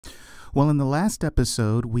Well, in the last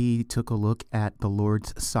episode, we took a look at the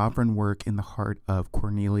Lord's sovereign work in the heart of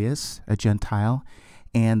Cornelius, a Gentile,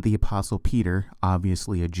 and the Apostle Peter,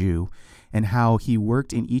 obviously a Jew, and how he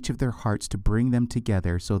worked in each of their hearts to bring them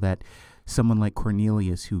together so that someone like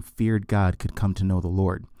Cornelius, who feared God, could come to know the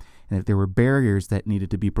Lord. And that there were barriers that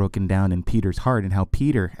needed to be broken down in Peter's heart, and how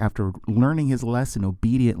Peter, after learning his lesson,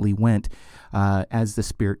 obediently went as the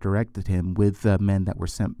Spirit directed him with the men that were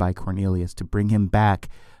sent by Cornelius to bring him back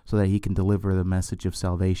so that he can deliver the message of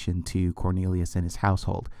salvation to Cornelius and his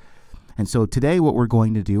household. And so today what we're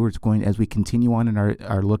going to do, as we continue on in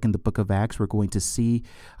our look in the book of Acts, we're going to see,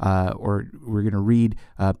 or we're going to read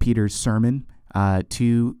Peter's sermon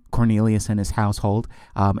to Cornelius and his household.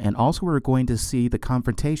 And also we're going to see the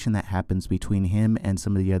confrontation that happens between him and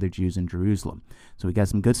some of the other Jews in Jerusalem. So we got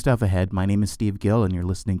some good stuff ahead. My name is Steve Gill, and you're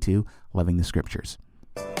listening to Loving the Scriptures.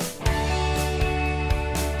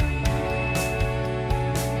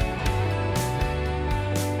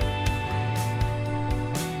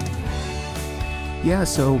 Yeah,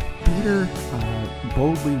 so Peter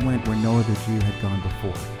boldly went where no other Jew had gone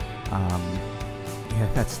before.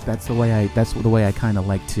 That's the way I kind of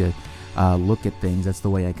like to look at things. That's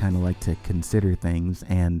the way I kind of like to consider things.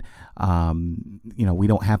 And we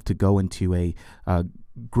don't have to go into a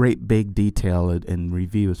great big detail and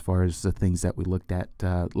review as far as the things that we looked at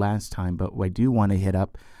last time. But I do want to hit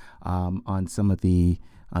up on some of the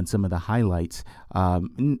highlights,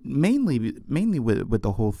 mainly with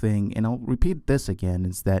the whole thing. And I'll repeat this again,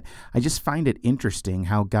 is that I just find it interesting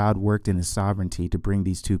how God worked in his sovereignty to bring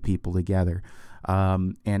these two people together,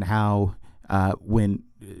 and how when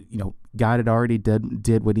God had already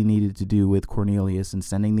did what he needed to do with Cornelius and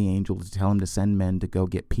sending the angel to tell him to send men to go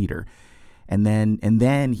get Peter, and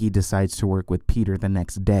then he decides to work with Peter the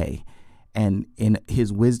next day. And in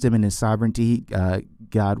his wisdom and his sovereignty,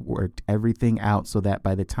 God worked everything out so that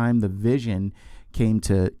by the time the vision came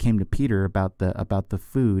to Peter about the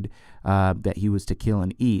food that he was to kill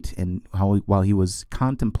and eat, and while he was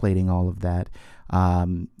contemplating all of that,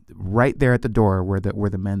 right there at the door were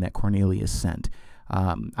the men that Cornelius sent.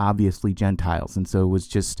 Obviously Gentiles. And so it was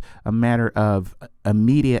just a matter of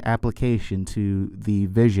immediate application to the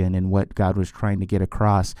vision and what God was trying to get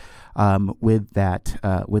across with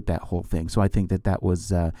that whole thing. So I think that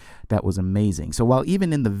was amazing. So while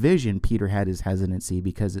even in the vision, Peter had his hesitancy,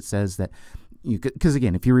 because it says that, because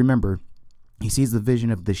again, if you remember, he sees the vision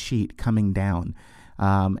of the sheet coming down,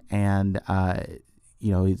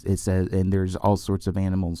 it says, and there's all sorts of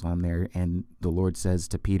animals on there, and the Lord says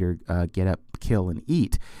to Peter, get up, kill, and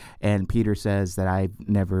eat. And Peter says that I would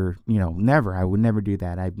never do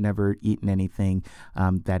that. I've never eaten anything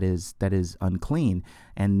that is unclean.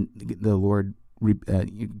 And the Lord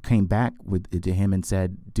came back to him and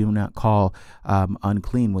said, do not call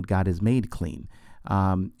unclean what God has made clean.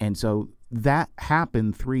 And so that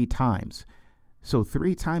happened 3 times. So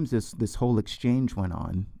 3 times this whole exchange went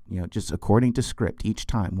on, just according to script, each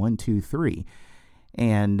time, 1, 2, 3.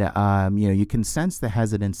 And, you can sense the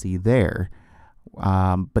hesitancy there.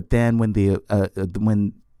 But then when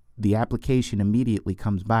the application immediately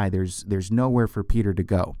comes by, there's nowhere for Peter to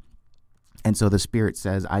go. And so the Spirit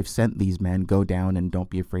says, I've sent these men, go down and don't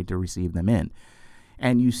be afraid to receive them in.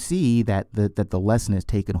 And you see that the lesson has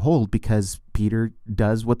taken hold, because Peter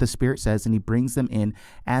does what the Spirit says, and he brings them in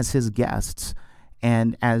as his guests.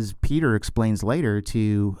 And as Peter explains later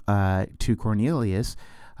to Cornelius,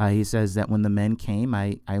 he says that when the men came,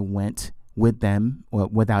 I went with them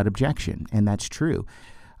without objection, and that's true.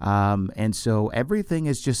 And so everything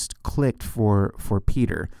is just clicked for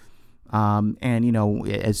Peter. And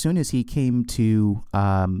as soon as he came to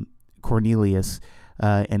Cornelius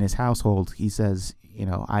and his household, he says,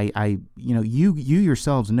 you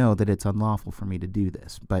yourselves know that it's unlawful for me to do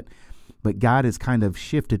this, but God has kind of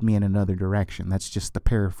shifted me in another direction. That's just the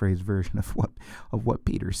paraphrased version of what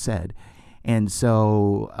Peter said. And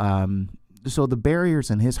so the barriers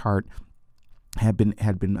in his heart had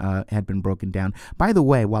been broken down. By the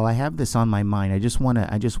way, while I have this on my mind, I just want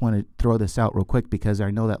to throw this out real quick, because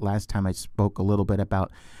I know that last time I spoke a little bit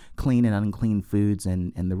about clean and unclean foods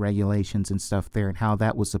and the regulations and stuff there, and how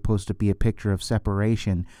that was supposed to be a picture of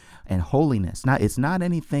separation and holiness. It's not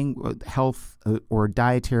anything health or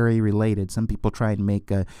dietary related. Some people try and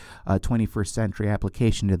make a 21st century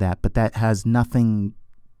application to that, but that has nothing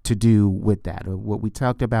to do with that. What we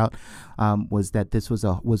talked about was that this was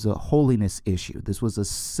a holiness issue. This was a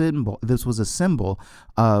symbol. This was a symbol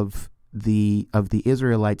of the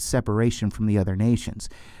Israelites' separation from the other nations,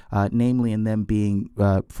 namely in them being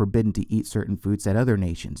forbidden to eat certain foods that other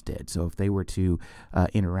nations did. So if they were to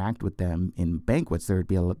interact with them in banquets,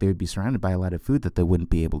 they'd be surrounded by a lot of food that they wouldn't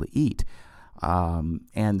be able to eat.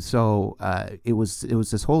 And so it was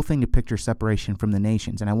this whole thing to picture separation from the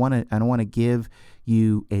nations. And I want to give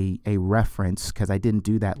you a reference, because I didn't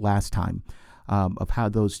do that last time, of how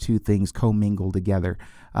those two things commingle together.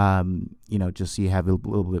 Just so you have a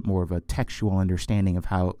little bit more of a textual understanding of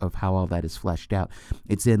how all that is fleshed out.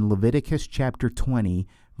 It's in Leviticus chapter 20,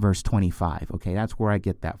 verse 25. Okay, that's where I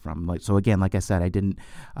get that from. So again, like I said, I didn't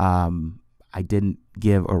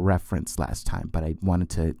give a reference last time, but I wanted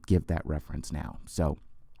to give that reference now. So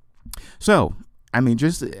I mean,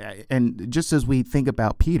 just as we think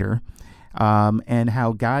about Peter, and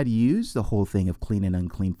how God used the whole thing of clean and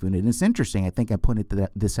unclean food, and it's interesting. I think I pointed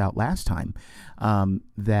this out last time,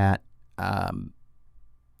 that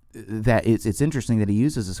it's interesting that he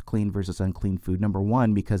uses this clean versus unclean food. Number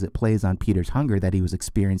one, because it plays on Peter's hunger that he was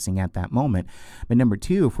experiencing at that moment. But number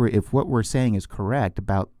two, if what we're saying is correct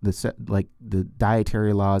about the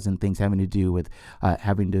dietary laws and things having to do with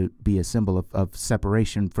having to be a symbol of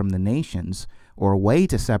separation from the nations, or a way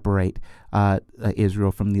to separate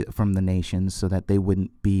Israel from the nations, so that they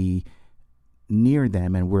wouldn't be near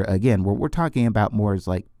them. And we're talking about more as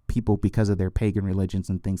like people because of their pagan religions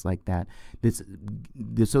and things like that. This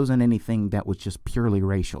wasn't anything that was just purely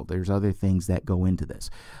racial. There's other things that go into this.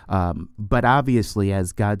 But obviously,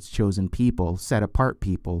 as God's chosen people, set apart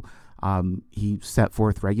people, he set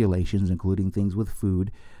forth regulations, including things with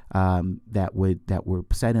food, that were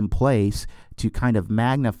set in place to kind of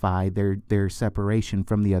magnify their separation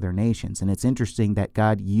from the other nations. And it's interesting that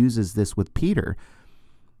God uses this with Peter,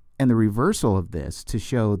 and the reversal of this, to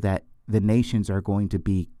show that the nations are going to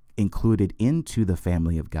be included into the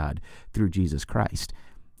family of God through Jesus Christ.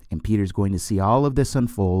 And Peter's going to see all of this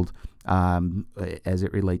unfold as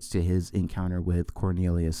it relates to his encounter with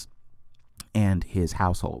Cornelius and his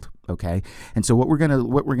household. Okay, and so what we're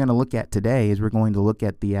gonna look at today is we're going to look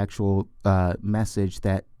at the actual message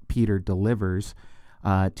that Peter delivers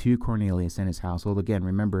to Cornelius and his household. Again,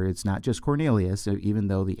 remember, it's not just Cornelius, even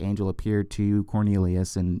though the angel appeared to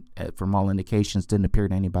Cornelius and from all indications didn't appear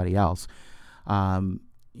to anybody else.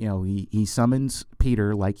 He summons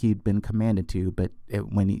Peter like he'd been commanded to, but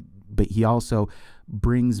he also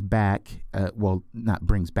brings back, not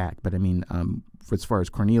brings back, but I mean, as far as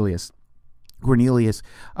Cornelius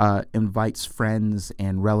invites friends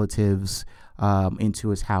and relatives into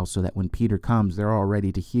his house, so that when Peter comes, they're all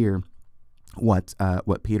ready to hear what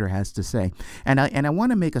Peter has to say. And I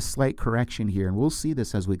want to make a slight correction here, and we'll see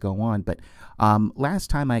this as we go on. But last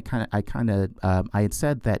time I had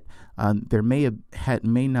said that there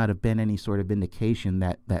may not have been any sort of indication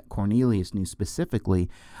that Cornelius knew specifically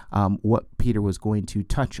what Peter was going to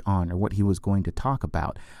touch on or what he was going to talk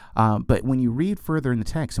about. But when you read further in the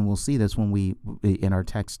text, and we'll see this in our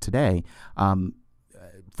text today,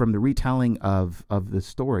 from the retelling of the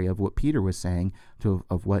story of what Peter was saying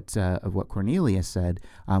of what Cornelius said,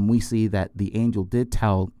 we see that the angel did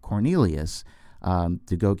tell Cornelius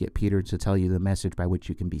to go get Peter to tell you the message by which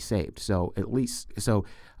you can be saved. So at least,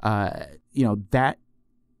 that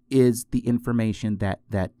is the information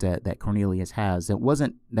that Cornelius has. That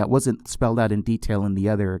wasn't spelled out in detail in the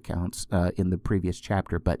other accounts in the previous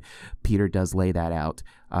chapter, but Peter does lay that out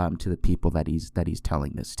to the people that he's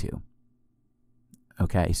telling this to.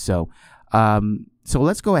 Okay, so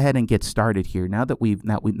let's go ahead and get started here. Now that we've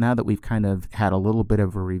kind of had a little bit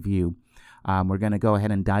of a review, we're going to go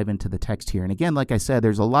ahead and dive into the text here. And again, like I said,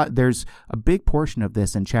 there's a big portion of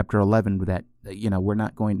this in chapter 11 that we're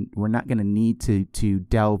not going to need to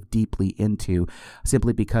delve deeply into,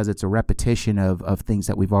 simply because it's a repetition of things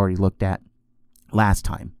that we've already looked at last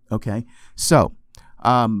time. Okay, so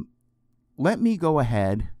let me go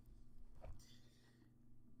ahead.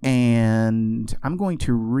 And I'm going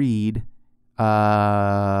to read,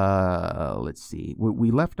 let's see, we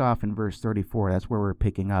left off in verse 34. That's where we're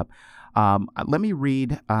picking up. Let me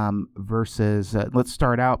read verses, let's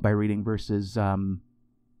start out by reading verses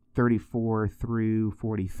 34 through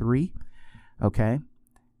 43, okay?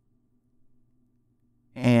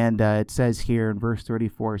 And it says here in verse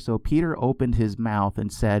 34, "So Peter opened his mouth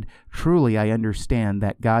and said, 'Truly I understand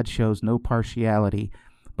that God shows no partiality,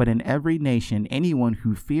 but in every nation, anyone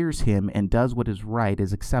who fears him and does what is right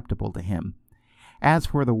is acceptable to him. As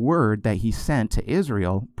for the word that he sent to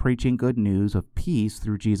Israel, preaching good news of peace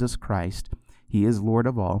through Jesus Christ, he is Lord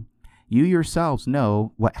of all. You yourselves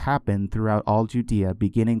know what happened throughout all Judea,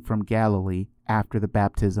 beginning from Galilee after the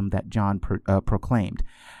baptism that John proclaimed,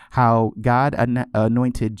 how God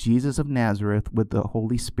anointed Jesus of Nazareth with the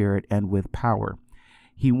Holy Spirit and with power.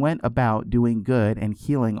 He went about doing good and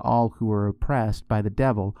healing all who were oppressed by the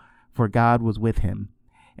devil, for God was with him.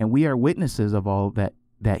 And we are witnesses of all that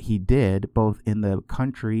he did, both in the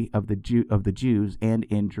country of the Jews and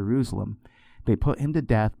in Jerusalem, They put him to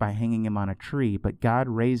death by hanging him on a tree, but God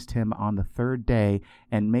raised him on the third day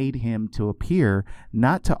and made him to appear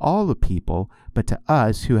not to all the people, but to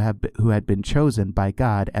us who had been chosen by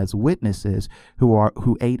God as witnesses,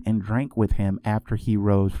 who ate and drank with him after he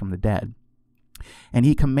rose from the dead. And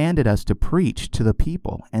he commanded us to preach to the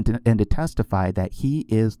people and to testify that he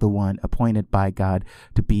is the one appointed by God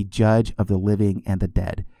to be judge of the living and the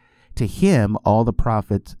dead. To him all the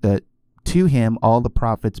prophets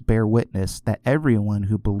bear witness that everyone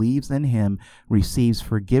who believes in him receives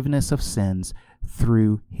forgiveness of sins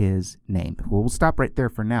through his name. We'll stop right there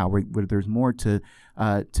for now. There's more to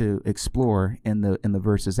explore in the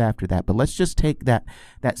verses after that, but let's just take that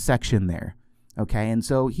section there. Okay, and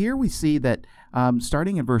so here we see that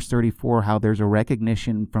starting in verse 34, how there's a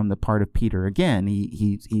recognition from the part of Peter. Again,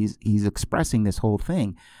 he's expressing this whole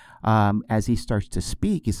thing. As he starts to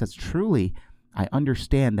speak, he says, "Truly, I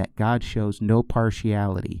understand that God shows no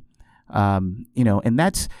partiality." And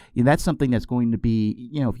that's something that's going to be,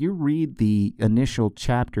 if you read the initial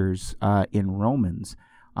chapters in Romans,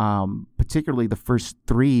 particularly the first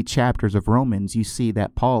 3 chapters of Romans, you see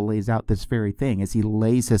that Paul lays out this very thing as he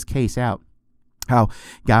lays his case out, how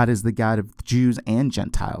God is the God of Jews and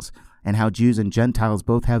Gentiles, and how Jews and Gentiles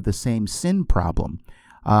both have the same sin problem.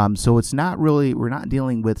 So it's not really, we're not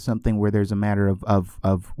dealing with something where there's a matter of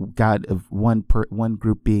God, of one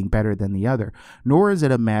group being better than the other, nor is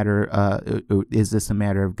it a matter, is this a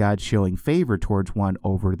matter of God showing favor towards one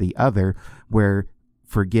over the other, where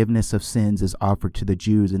forgiveness of sins is offered to the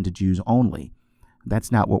Jews and to Jews only.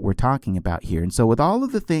 That's not what we're talking about here. And so with all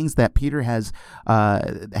of the things that Peter has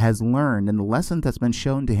learned and the lesson that's been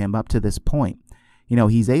shown to him up to this point,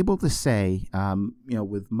 he's able to say,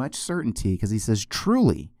 with much certainty, because he says,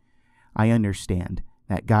 "Truly, I understand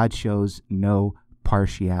that God shows no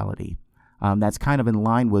partiality." That's kind of in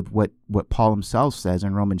line with what Paul himself says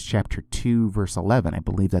in Romans chapter 2, verse 11. I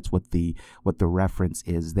believe that's what the reference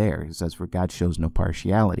is there. It says, "For God shows no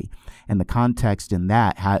partiality." And the context in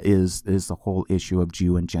that is the whole issue of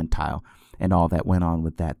Jew and Gentile and all that went on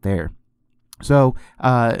with that there. So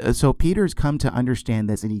Peter's come to understand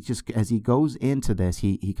this, and he just, as he goes into this,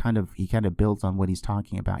 he kind of builds on what he's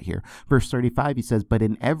talking about here. Verse 35, he says, "But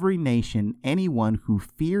in every nation, anyone who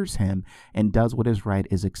fears him and does what is right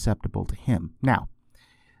is acceptable to him." Now,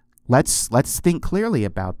 let's think clearly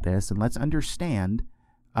about this, and let's understand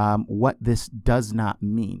what this does not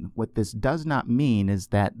mean. What this does not mean is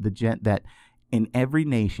that that in every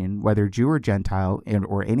nation, whether Jew or Gentile,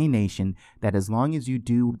 or any nation, that as long as you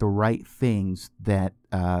do the right things, that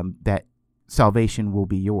salvation will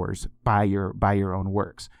be yours by your own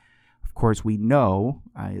works. Of course, we know,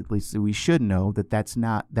 at least we should know, that that's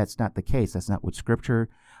not the case. That's not what Scripture.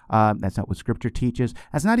 That's not what Scripture teaches.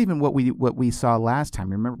 That's not even what we saw last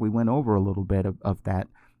time. Remember, we went over a little bit of that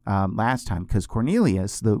last time, because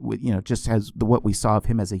Cornelius, just as what we saw of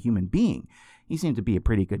him as a human being, he seemed to be a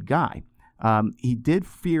pretty good guy. He did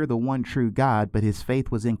fear the one true God, but his faith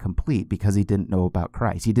was incomplete because he didn't know about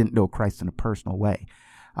Christ. He didn't know Christ in a personal way.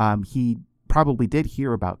 He probably did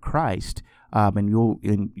hear about Christ, and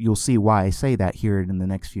you'll see why I say that here in the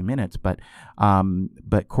next few minutes. But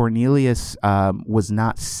Cornelius was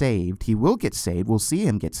not saved. He will get saved. We'll see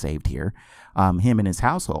him get saved here, him and his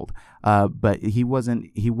household. But he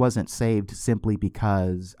wasn't saved simply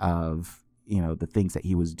because of the things that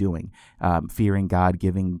he was doing, fearing God,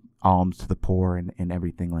 giving alms to the poor, and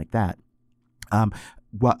everything like that.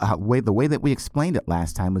 The way that we explained it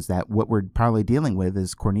last time was that what we're probably dealing with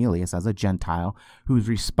is Cornelius as a Gentile who's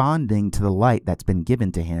responding to the light that's been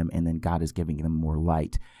given to him, and then God is giving him more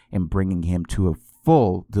light and bringing him to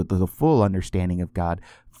the full understanding of God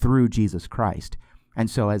through Jesus Christ. And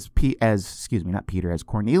so as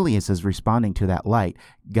Cornelius is responding to that light,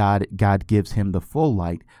 God gives him the full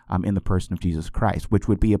light in the person of Jesus Christ, which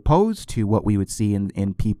would be opposed to what we would see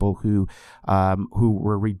in people who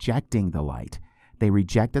were rejecting the light. They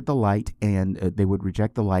rejected the light, and they would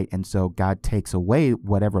reject the light, and so God takes away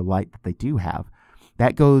whatever light that they do have.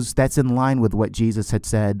 That's in line with what Jesus had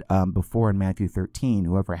said before in Matthew 13.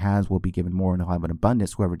 Whoever has will be given more, and he'll have an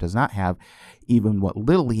abundance. Whoever does not have, even what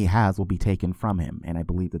little he has will be taken from him. And I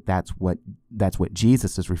believe that's what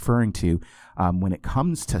Jesus is referring to when it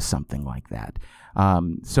comes to something like that.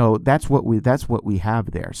 So that's what we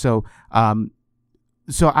have there. So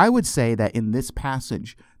I would say that in this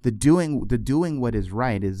passage, the doing what is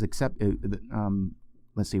right is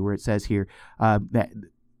let's see where it says here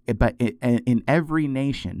But in every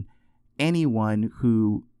nation, anyone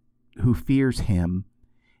who fears him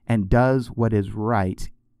and does what is right,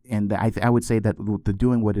 and I would say that the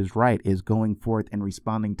doing what is right is going forth and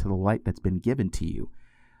responding to the light that's been given to you.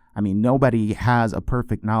 I mean, nobody has a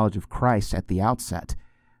perfect knowledge of Christ at the outset,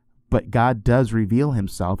 but God does reveal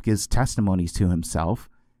himself, gives testimonies to himself,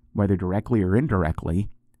 whether directly or indirectly.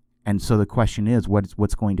 And so the question is,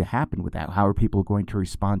 what's going to happen with that? How are people going to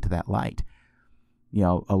respond to that light? You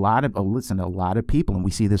know, a lot of people, and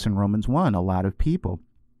we see this in Romans 1, a lot of people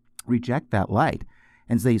reject that light.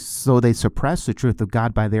 And they suppress the truth of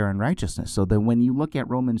God by their unrighteousness. So that when you look at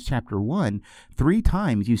Romans chapter 1, 3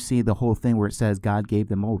 times you see the whole thing where it says God gave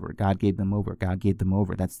them over, God gave them over, God gave them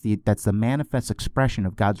over. That's the manifest expression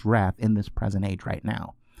of God's wrath in this present age right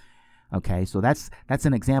now. Okay, so that's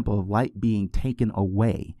an example of light being taken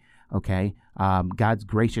away. Okay, God's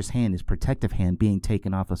gracious hand, his protective hand being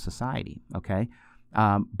taken off of society. Okay,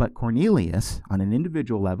 but Cornelius, on an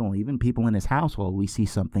individual level, even people in his household, we see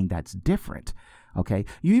something that's different. Okay,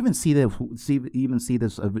 you even see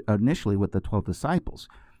this initially with the 12 disciples,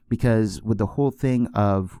 because with the whole thing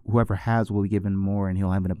of whoever has will be given more, and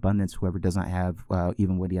he'll have an abundance. Whoever does not have,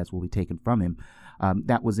 even what he has will be taken from him.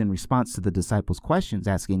 That was in response to the disciples' questions,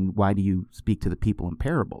 asking, "Why do you speak to the people in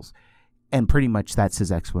parables?" And pretty much that's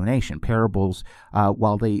his explanation. Parables,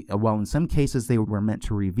 while in some cases they were meant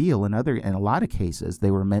to reveal, in a lot of cases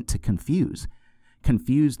they were meant to confuse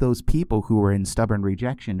those people who were in stubborn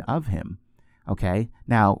rejection of him. Okay.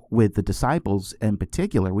 Now, with the disciples in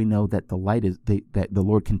particular, we know that that the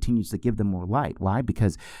Lord continues to give them more light. Why?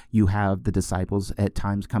 Because you have the disciples at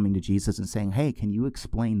times coming to Jesus and saying, "Hey, can you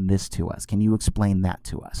explain this to us? Can you explain that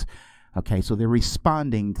to us?" Okay, so they're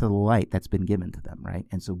responding to the light that's been given to them, right?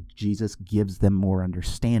 And so Jesus gives them more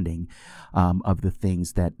understanding of the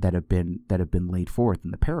things that have been laid forth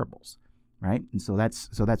in the parables, right? And so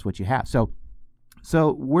that's what you have. So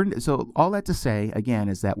all that to say again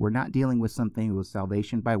is that we're not dealing with something with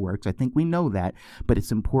salvation by works. I think we know that, but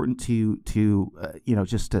it's important to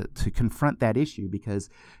just to confront that issue, because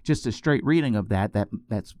just a straight reading of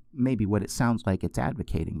that's maybe what it sounds like it's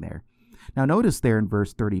advocating there. Now notice there in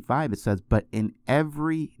verse 35 it says, "But in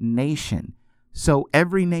every nation." So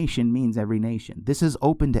every nation means every nation. This is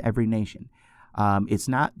open to every nation. It's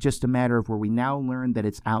not just a matter of where we now learn that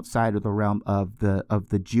it's outside of the realm of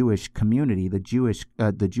the Jewish community, the Jewish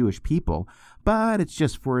people, but it's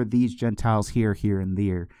just for these Gentiles here, and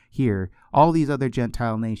there, here. All these other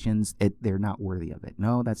Gentile nations, they're not worthy of it.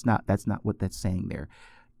 No, that's not what that's saying there.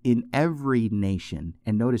 In every nation,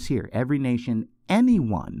 and notice here, every nation,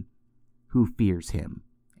 anyone who fears him.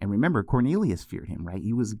 And remember, Cornelius feared him, right?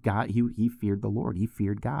 He was God. He feared the Lord. He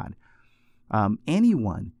feared God.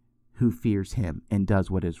 Anyone who fears him and does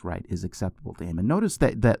what is right is acceptable to him. And notice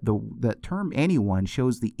that the term anyone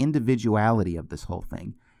shows the individuality of this whole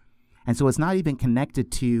thing. And so it's not even connected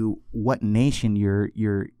to what nation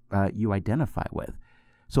you identify with.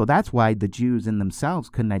 So that's why the Jews in themselves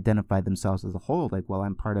couldn't identify themselves as a whole. Like, well,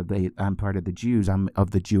 I'm part of the Jews. I'm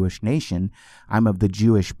of the Jewish nation. I'm of the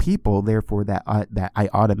Jewish people. Therefore, that I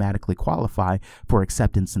automatically qualify for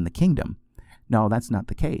acceptance in the kingdom. No, that's not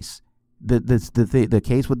the case. The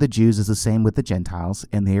case with the Jews is the same with the Gentiles.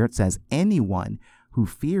 And here it says, anyone who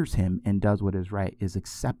fears him and does what is right is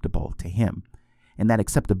acceptable to him. And that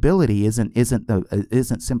acceptability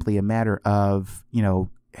isn't simply a matter of,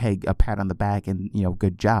 hey, a pat on the back and,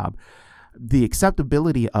 good job. The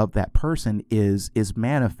acceptability of that person is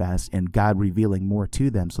manifest in God revealing more to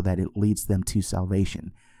them so that it leads them to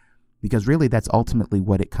salvation. Because really that's ultimately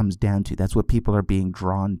what it comes down to. That's what people are being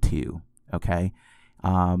drawn to. Okay.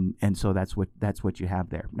 And so that's what you have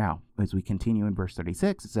there. Now, as we continue in verse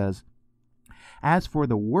 36, it says, "As for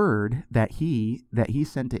the word that he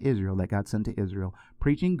sent to Israel, that God sent to Israel,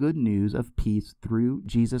 preaching good news of peace through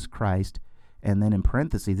Jesus Christ," and then in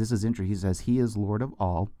parentheses, this is interesting, he says, "He is Lord of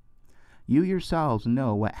all. You yourselves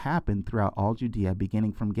know what happened throughout all Judea,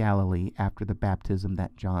 beginning from Galilee after the baptism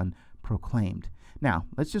that John proclaimed." Now,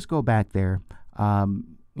 let's just go back there.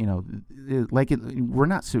 We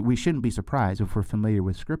shouldn't be surprised if we're familiar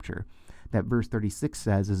with Scripture that verse 36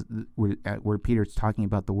 says is where Peter's talking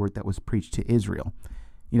about the word that was preached to Israel.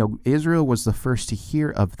 Israel was the first to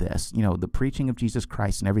hear of this, the preaching of Jesus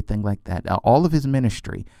Christ and everything like that. All of his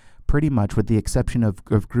ministry, pretty much with the exception of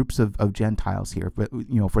groups of Gentiles here. But,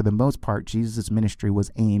 for the most part, Jesus' ministry was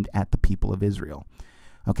aimed at the people of Israel.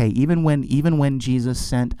 Okay, even when Jesus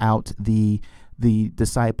sent out the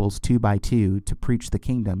disciples 2 by 2 to preach the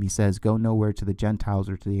kingdom, he says, "Go nowhere to the Gentiles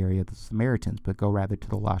or to the area of the Samaritans, but go rather to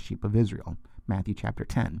the lost sheep of Israel." Matthew chapter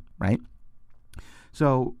 10, right?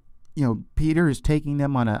 So, Peter is taking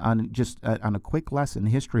them on a quick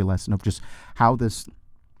history lesson of just how this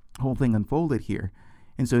whole thing unfolded here.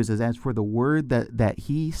 And so he says, "As for the word that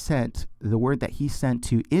he sent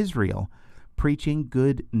to Israel, preaching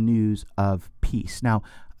good news of peace." Now,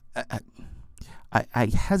 I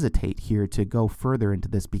hesitate here to go further into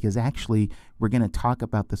this, because actually we're going to talk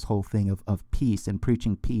about this whole thing of peace and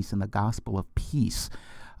preaching peace and the gospel of peace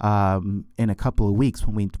in a couple of weeks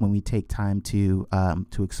when we take time to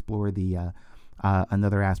explore the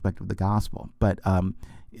another aspect of the gospel. But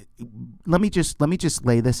let me just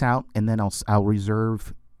lay this out, and then I'll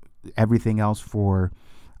reserve everything else for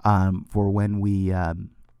when we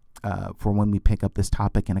pick up this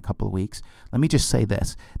topic in a couple of weeks. Let me just say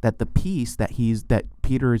this: that the peace that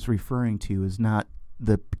Peter is referring to is not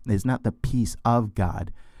the peace of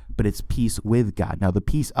God, but it's peace with God. Now, the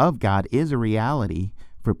peace of God is a reality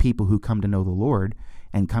for people who come to know the Lord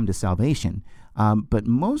and come to salvation. But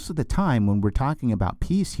most of the time when we're talking about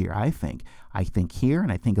peace here, I think here,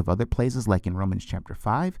 and I think of other places like in Romans chapter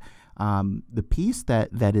 5, the peace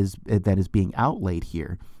that is being outlaid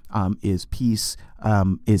here is peace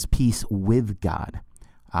with God.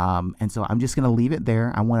 And so I'm just going to leave it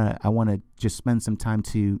there. I want to just spend some time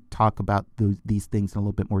to talk about these things in a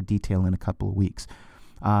little bit more detail in a couple of weeks.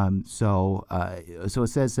 So it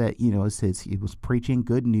says that, it says he was preaching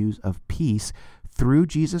good news of peace through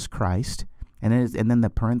Jesus Christ, and then the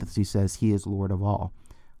parenthesis says he is Lord of all.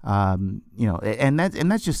 And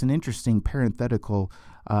that's just an interesting parenthetical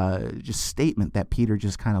just statement that Peter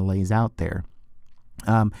just kind of lays out there.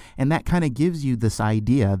 And that kind of gives you this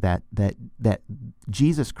idea that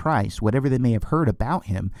Jesus Christ, whatever they may have heard about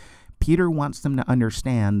him, Peter wants them to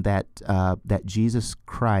understand that Jesus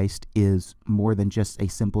Christ is more than just a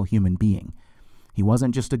simple human being. He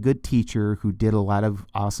wasn't just a good teacher who did a lot of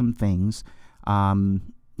awesome things.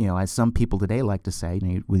 As some people today like to say,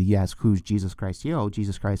 when you ask who's Jesus Christ,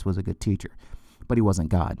 Jesus Christ was a good teacher, but he wasn't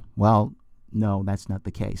God. Well, no, that's not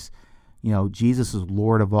the case. Jesus is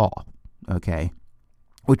Lord of all. Okay.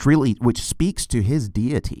 Which speaks to his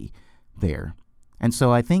deity there. And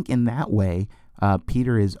so I think in that way,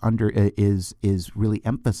 Peter is really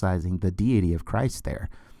emphasizing the deity of Christ there,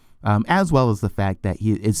 as well as the fact that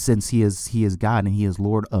since he is God and he is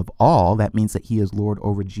Lord of all, that means that he is Lord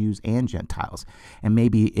over Jews and Gentiles. And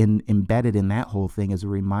maybe embedded in that whole thing is a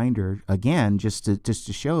reminder, again, just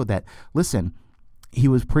to show that, listen, he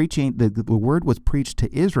was preaching, the word was preached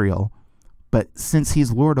to Israel, but since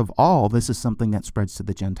he's Lord of all, this is something that spreads to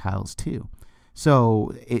the Gentiles too.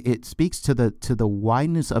 So it speaks to the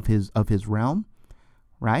wideness of his realm,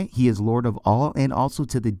 right? He is Lord of all, and also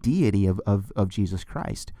to the deity of Jesus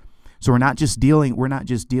Christ. So we're not just dealing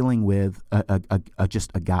with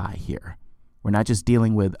just a guy here. We're not just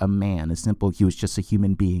dealing with a man, he was just a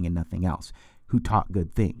human being and nothing else, who taught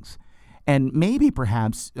good things. And maybe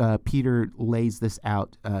perhaps Peter lays this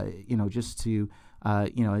out, just to.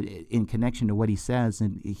 In connection to what he says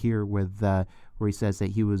in here with where he says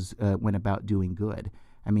that he went about doing good.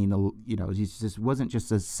 I mean, he just wasn't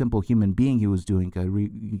just a simple human being who was doing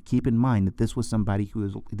good. Keep in mind that this is somebody who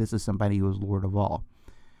is Lord of all.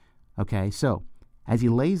 Okay, so as he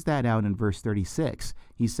lays that out in verse 36,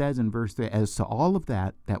 he says in verse 3, as to all of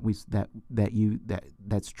that's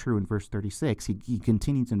true in verse 36. He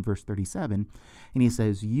continues in verse 37, and he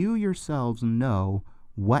says, "You yourselves know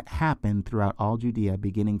what happened throughout all Judea,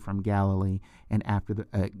 beginning from Galilee and after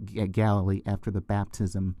the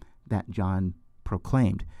baptism that John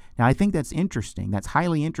proclaimed." Now, I think that's interesting. That's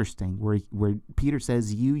highly interesting, where Peter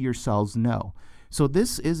says, "You yourselves know." So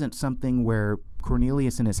this isn't something where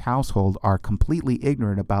Cornelius and his household are completely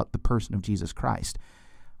ignorant about the person of Jesus Christ.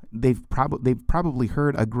 They've probably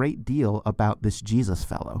heard a great deal about this Jesus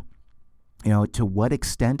fellow. To what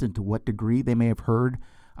extent and to what degree they may have heard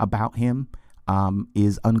about him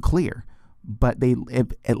is unclear, but they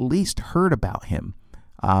have at least heard about him.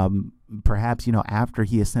 Perhaps, after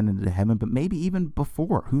he ascended into heaven, but maybe even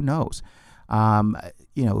before, who knows?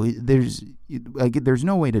 There's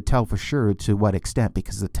no way to tell for sure to what extent,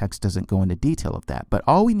 because the text doesn't go into detail of that. But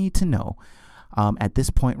all we need to know at this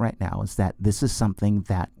point right now is that this is something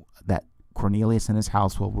that Cornelius and his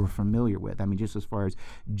household were familiar with. I mean, just as far as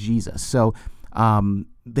Jesus. So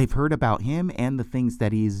they've heard about him and the things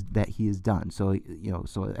that he has done. So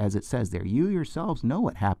so as it says there, you yourselves know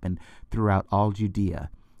what happened throughout all Judea.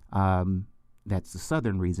 That's the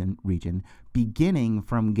southern region, beginning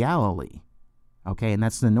from Galilee. Okay, and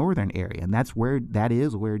that's the northern area, and that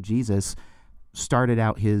is where Jesus started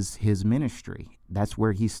out his ministry. That's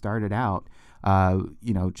where he started out.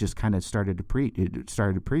 Just kind of started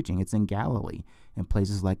preaching. It's in Galilee, in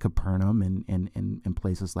places like Capernaum and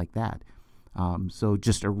places like that. So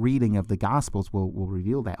just a reading of the Gospels will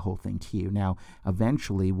reveal that whole thing to you. Now,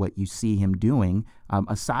 eventually, what you see him doing,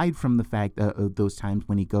 aside from the fact of those times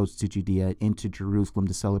when he goes to Judea, into Jerusalem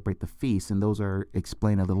to celebrate the feast, and those are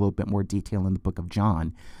explained in a little bit more detail in the book of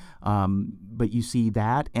John, But you see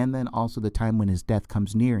that, and then also the time when his death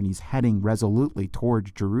comes near and he's heading resolutely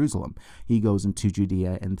towards Jerusalem. He goes into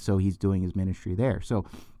Judea, and so he's doing his ministry there. So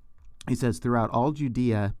he says, throughout all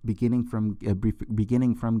Judea, beginning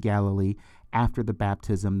from Galilee, after the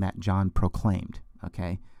baptism that John proclaimed.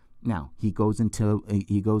 Okay, now he goes into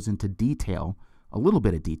detail, a little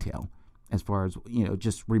bit of detail, as far as,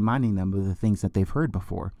 just reminding them of the things that they've heard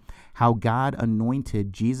before. How God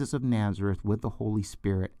anointed Jesus of Nazareth with the Holy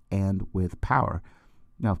Spirit and with power.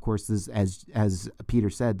 Now, of course, this, as Peter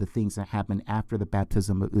said, the things that happened after the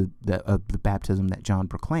baptism of the baptism that John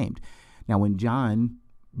proclaimed. Now, when John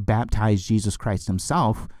baptized Jesus Christ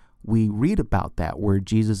himself, we read about that, where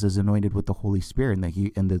Jesus is anointed with the Holy Spirit,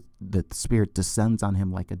 and the Spirit descends on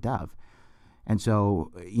him like a dove. And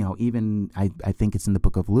so, even I think it's in the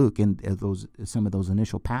book of Luke, and some of those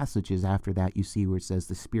initial passages after that, you see where it says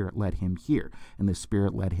the Spirit led him here, and the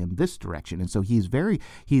Spirit led him this direction. And so he's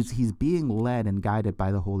being led and guided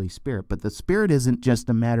by the Holy Spirit. But the Spirit isn't just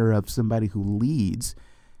a matter of somebody who leads.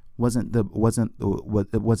 It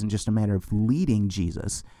wasn't just a matter of leading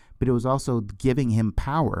Jesus, but it was also giving him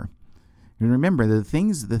power. And remember, the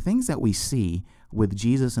things that we see with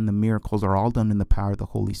Jesus and the miracles are all done in the power of the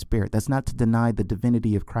Holy Spirit. That's not to deny the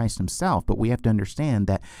divinity of Christ himself, but we have to understand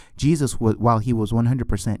that Jesus, while he was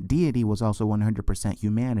 100% deity, was also 100%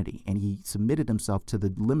 humanity, and he submitted himself to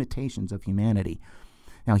the limitations of humanity.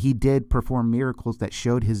 Now, he did perform miracles that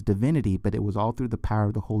showed his divinity, but it was all through the power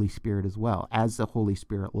of the Holy Spirit as well, as the Holy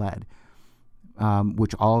Spirit led,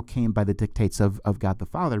 which all came by the dictates of God the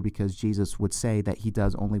Father, because Jesus would say that he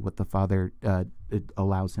does only what the Father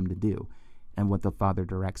allows him to do, and what the Father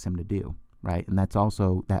directs him to do, right? And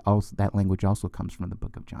that language also comes from the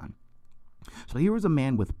book of John. So here was a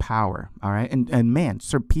man with power, all right? And man,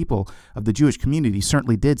 people of the Jewish community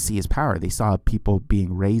certainly did see his power. They saw people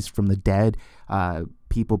being raised from the dead,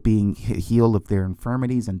 people being healed of their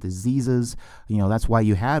infirmities and diseases. That's why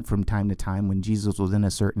you had from time to time, when Jesus was in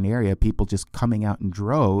a certain area, people just coming out in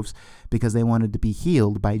droves because they wanted to be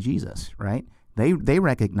healed by Jesus, right? They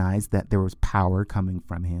recognized that there was power coming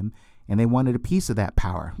from him, and they wanted a piece of that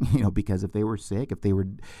power, because if they were sick, if they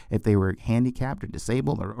were handicapped or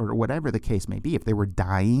disabled, or whatever the case may be, if they were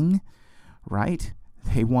dying, right,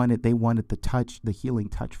 they wanted the healing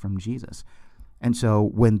touch from Jesus. And so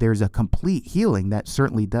when there's a complete healing, that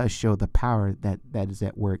certainly does show the power that is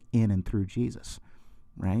at work in and through Jesus,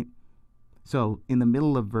 right? So in the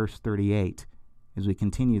middle of verse 38, as we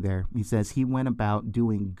continue there, he says, he went about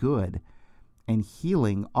doing good and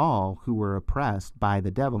healing all who were oppressed by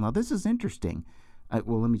the devil. Now, this is interesting.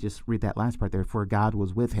 Well, let me just read that last part there. For God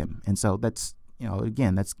was with him. And so that's,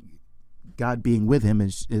 again, that's God being with him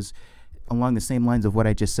is along the same lines of what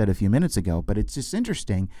I just said a few minutes ago. But it's just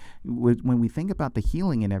interesting when we think about the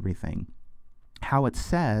healing and everything, how it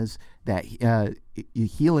says that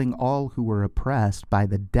healing all who were oppressed by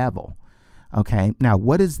the devil. Okay, now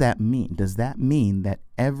what does that mean? Does that mean that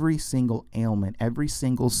every single ailment, every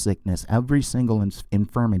single sickness, every single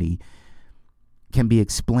infirmity can be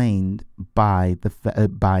explained by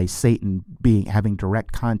Satan having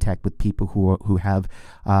direct contact with people who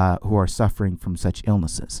are suffering from such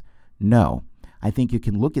illnesses? No, I think you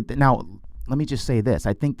can look at that. Now, let me just say this: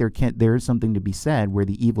 I think there is something to be said where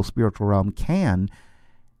the evil spiritual realm can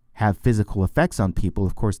have physical effects on people.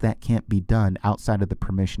 Of course, that can't be done outside of the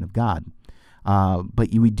permission of God. But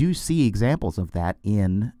we do see examples of that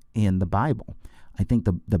in the Bible. I think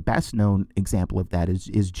the best known example of that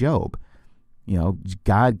is Job.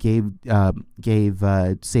 God gave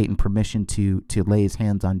Satan permission to lay his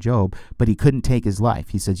hands on Job, but he couldn't take his life.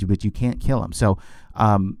 He says, "But you can't kill him." So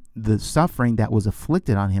the suffering that was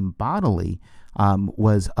afflicted on him bodily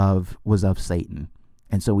was of Satan.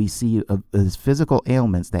 And so we see his physical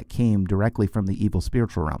ailments that came directly from the evil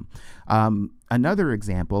spiritual realm. Another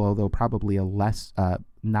example, although probably a less,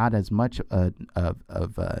 not as much of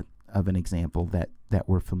an example that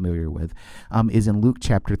we're familiar with, is in Luke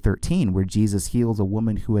chapter 13, where Jesus heals a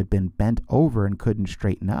woman who had been bent over and couldn't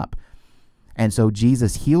straighten up. And so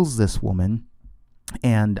Jesus heals this woman,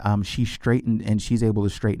 and she's able to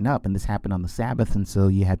straighten up. And this happened on the Sabbath, and so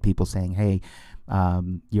you had people saying, "Hey,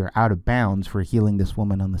 you're out of bounds for healing this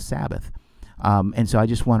woman on the Sabbath." And so I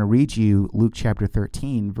just want to read you Luke chapter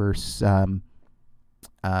 13, verses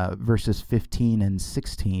 15 and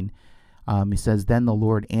 16. He says, "Then the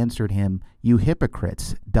Lord answered him, 'You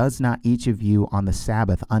hypocrites, does not each of you on the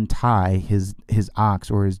Sabbath untie his ox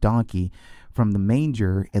or his donkey from the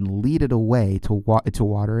manger and lead it away to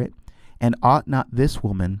water it? And ought not this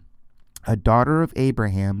woman, a daughter of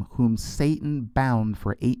Abraham, whom Satan bound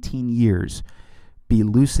for 18 years, be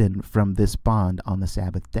loosened from this bond on the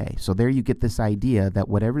Sabbath day. So there you get this idea that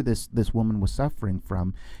whatever this woman was suffering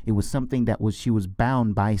from, it was something that she was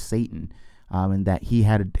bound by Satan, and that he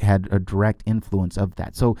had a direct influence of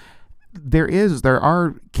that. So there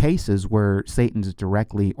are cases where Satan is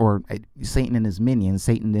directly, or Satan and his minions,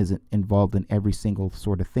 Satan isn't involved in every single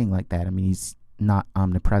sort of thing like that. I mean, he's not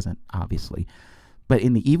omnipresent, obviously. But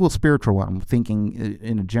in the evil spiritual realm, I'm thinking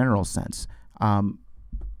in a general sense,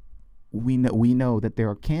 we know that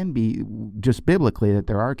there can be, just biblically, that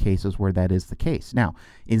there are cases where that is the case. Now,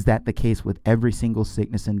 is that the case with every single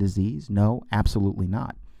sickness and disease? No, absolutely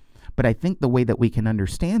not. But I think the way that we can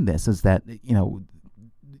understand this is that,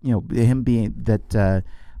 him being that,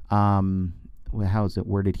 how is it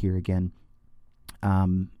worded here again?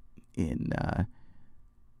 And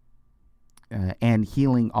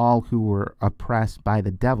healing all who were oppressed by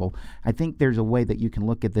the devil. I think there's a way that you can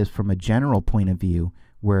look at this from a general point of view,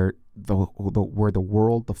 where the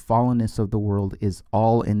world, the fallenness of the world, is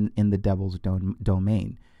all in the devil's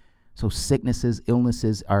domain. So sicknesses,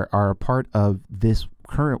 illnesses are a part of this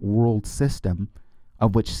current world system,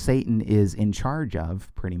 of which Satan is in charge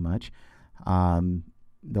of, pretty much.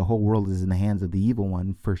 The whole world is in the hands of the evil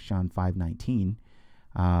one, 1 John 5:19.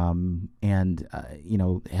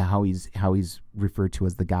 How he's referred to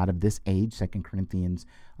as the God of this age, 2 Corinthians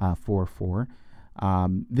 4:4.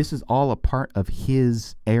 This is all a part of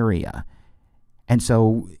his area. And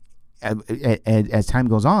so as time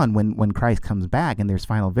goes on, when Christ comes back and there's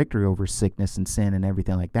final victory over sickness and sin and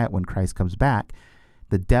everything like that, when Christ comes back,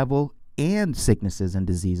 the devil and sicknesses and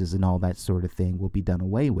diseases and all that sort of thing will be done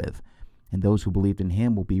away with. And those who believed in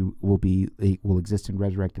him will exist in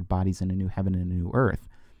resurrected bodies in a new heaven and a new earth.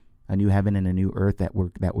 A new heaven and a new earth that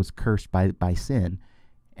was cursed by sin,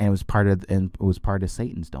 and it was part of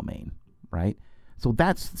Satan's domain, right? So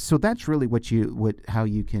that's really how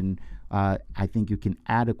you can I think you can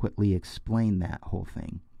adequately explain that whole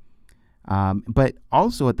thing. But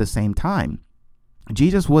also at the same time,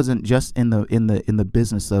 Jesus wasn't just in the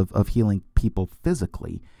business of healing people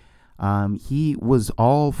physically. He was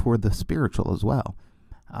all for the spiritual as well.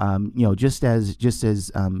 Just as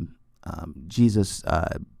Jesus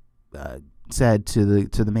said to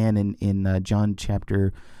the man in John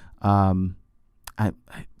chapter,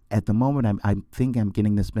 at the moment I think I'm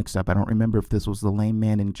getting this mixed up. I don't remember if this was the lame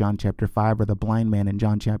man in John chapter 5 or the blind man in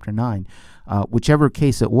John chapter 9. Whichever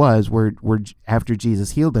case it was, where after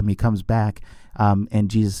Jesus healed him, he comes back, and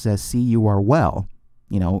Jesus says, "See, you are well,"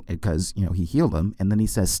 because he healed him, and then he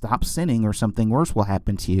says, "Stop sinning, or something worse will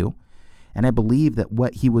happen to you." And I believe that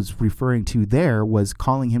what he was referring to there was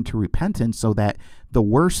calling him to repentance, so that the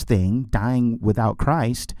worst thing, dying without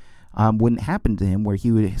Christ, wouldn't happen to him, where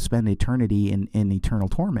he would spend eternity in eternal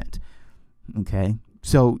torment. Okay?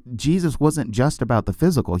 So Jesus wasn't just about the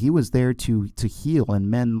physical. He was there to heal and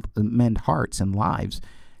mend hearts and lives,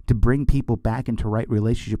 to bring people back into right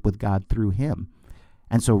relationship with God through him.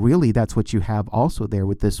 And so really that's what you have also there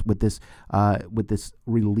with this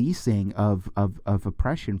releasing of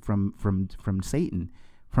oppression from Satan,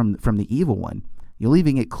 from the evil one. You'll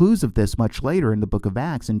even get clues of this much later in the book of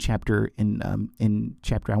Acts in chapter I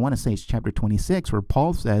want to say it's chapter 26, where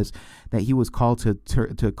Paul says that he was called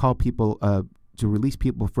to call people to release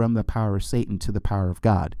people from the power of Satan to the power of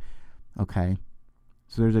God. Okay?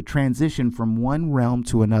 So there's a transition from one realm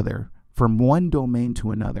to another, from one domain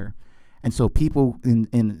to another. And so people in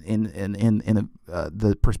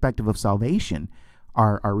the perspective of salvation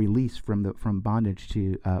are released from bondage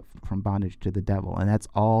to the devil, and that's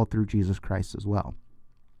all through Jesus Christ as well.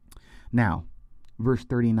 Now, verse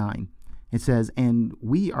 39, it says, "And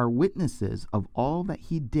we are witnesses of all that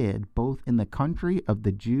he did, both in the country of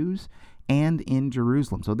the Jews and in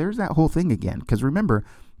Jerusalem." So there's that whole thing again, because remember,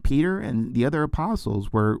 Peter and the other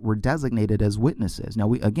apostles were designated as witnesses. Now,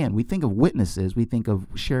 we think of witnesses, we think of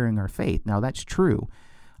sharing our faith. Now, that's true.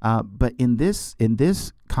 But in this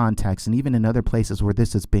context, and even in other places where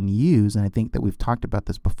this has been used, and I think that we've talked about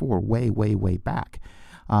this before, way, way, way back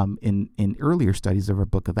in earlier studies of our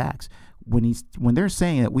book of Acts, when they're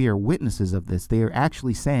saying that we are witnesses of this, they are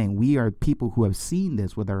actually saying we are people who have seen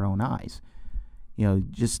this with our own eyes.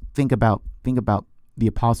 Just think about the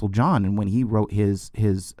Apostle John, and when he wrote his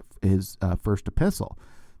first epistle,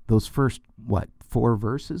 those first 4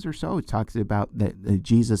 verses or so, it talks about that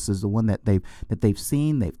Jesus is the one that they've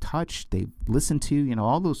seen, they've touched, they've listened to,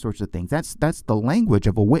 all those sorts of things. That's the language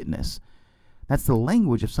of a witness. That's the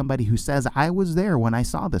language of somebody who says, "I was there when I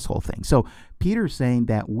saw this whole thing." So Peter's saying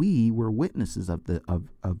that we were witnesses of this.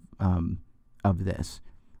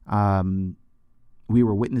 We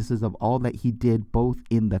were witnesses of all that he did, both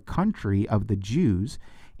in the country of the Jews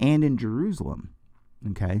and in Jerusalem.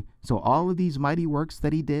 Okay, so all of these mighty works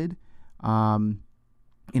that he did, and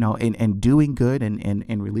doing good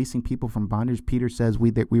and releasing people from bondage, Peter says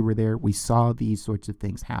that we were there, we saw these sorts of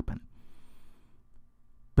things happen.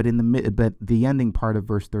 But but the ending part of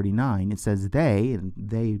verse 39, it says they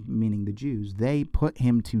meaning the Jews, they put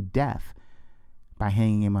him to death by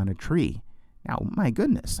hanging him on a tree. Now, my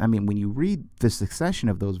goodness, I mean, when you read the succession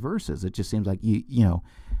of those verses, it just seems like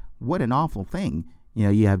what an awful thing.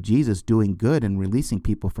 You have Jesus doing good and releasing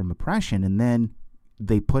people from oppression, and then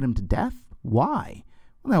they put him to death. Why?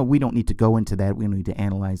 Well, we don't need to go into that. We don't need to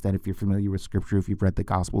analyze that. If you're familiar with Scripture, if you've read the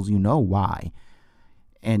Gospels, you know why.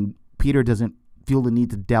 And Peter doesn't feel the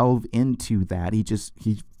need to delve into that.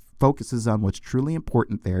 He focuses on what's truly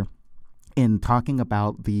important there in talking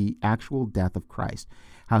about the actual death of Christ,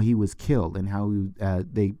 how he was killed, and how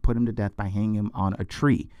they put him to death by hanging him on a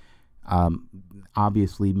tree,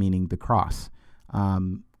 obviously meaning the cross.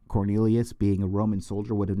 Cornelius, being a Roman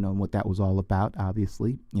soldier, would have known what that was all about,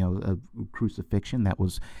 obviously. Crucifixion, that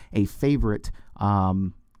was a favorite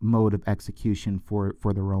mode of execution for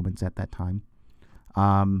the Romans at that time.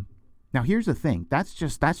 Now, here's the thing. That's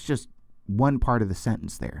just one part of the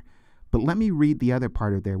sentence there. But let me read the other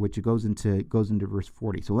part of there, which goes into verse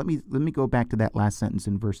 40. So let me go back to that last sentence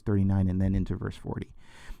in verse 39 and then into verse 40.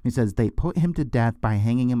 It says, they put him to death by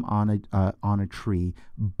hanging him on a tree,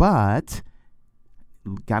 but,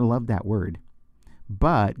 gotta love that word,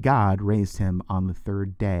 but God raised him on the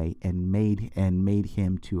third day and made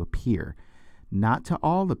him to appear, not to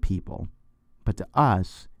all the people, but to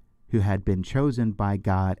us who had been chosen by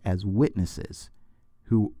God as witnesses,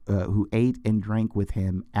 who ate and drank with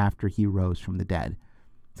him after he rose from the dead.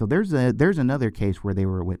 So there's another case where they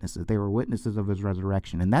were witnesses. They were witnesses of his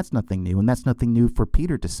resurrection, and that's nothing new. And that's nothing new for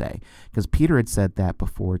Peter to say, because Peter had said that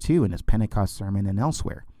before too in his Pentecost sermon and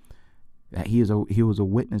elsewhere, that he was a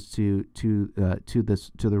witness to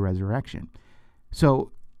the resurrection.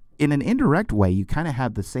 So in an indirect way, you kind of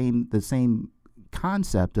have the same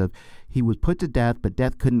concept of he was put to death, but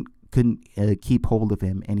death couldn't keep hold of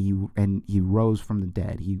him, and he rose from the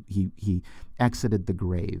dead. He exited the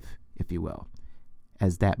grave, if you will,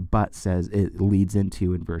 as that but says it leads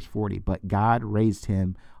into in verse 40. But God raised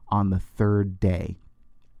him on the third day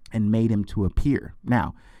and made him to appear.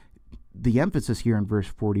 Now, the emphasis here in verse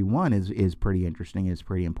 41 is pretty interesting. It's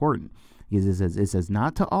pretty important. It says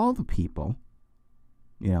not to all the people.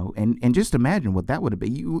 And just imagine what that would have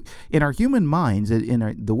been. In our human minds,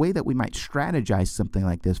 the way that we might strategize something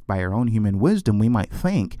like this by our own human wisdom, we might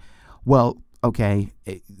think, well, okay,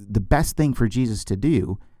 the best thing for Jesus to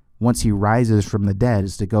do once he rises from the dead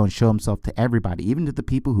is to go and show himself to everybody, even to the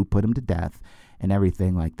people who put him to death and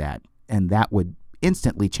everything like that. And that would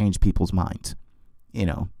instantly change people's minds,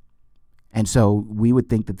 And so we would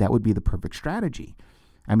think that would be the perfect strategy.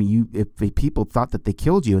 I mean, if people thought that they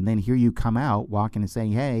killed you, and then here you come out walking and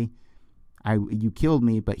saying, "Hey, you killed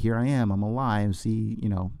me, but here I am. I'm alive." See,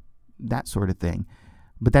 that sort of thing.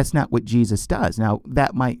 But that's not what Jesus does. Now,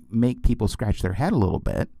 that might make people scratch their head a little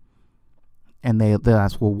bit, and they'll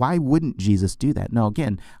ask, "Well, why wouldn't Jesus do that?" Now,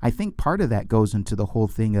 again, I think part of that goes into the whole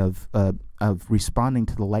thing of responding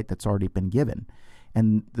to the light that's already been given,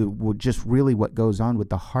 and just really what goes on with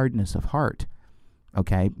the hardness of heart.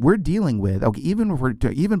 Okay, we're dealing with,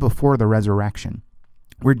 even before the resurrection,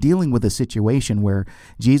 we're dealing with a situation where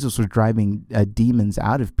Jesus was driving demons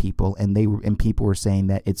out of people, and people were saying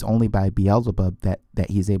that it's only by Beelzebub that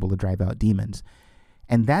he's able to drive out demons.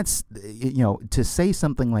 And that's, to say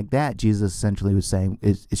something like that, Jesus essentially was saying,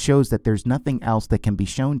 it shows that there's nothing else that can be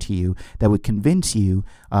shown to you that would convince you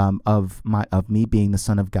of me being the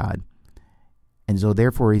Son of God. And so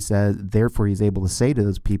therefore he's able to say to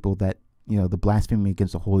those people that, the blasphemy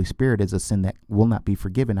against the Holy Spirit is a sin that will not be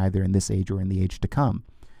forgiven either in this age or in the age to come.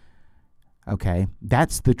 Okay,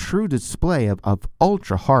 that's the true display of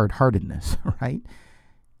ultra hard-heartedness, right?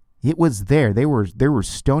 It was there. There were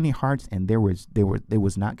stony hearts, and it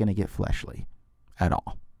was not going to get fleshly at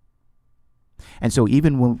all. And so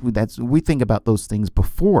even when we think about those things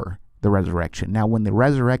before the resurrection. Now, when the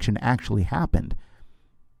resurrection actually happened,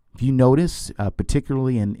 if you notice,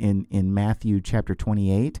 particularly in Matthew chapter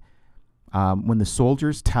 28. When the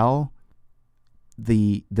soldiers tell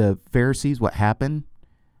the Pharisees what happened,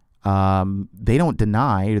 they don't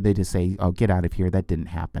deny, or they just say, "Oh, get out of here. That didn't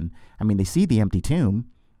happen." I mean, they see the empty tomb,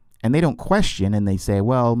 and they don't question, and they say,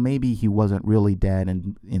 "Well, maybe he wasn't really dead,"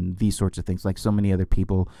 and these sorts of things, like so many other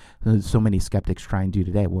people, so many skeptics try and do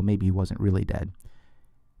today. Well, maybe he wasn't really dead.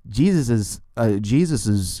 Jesus's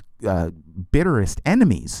bitterest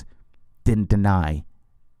enemies didn't deny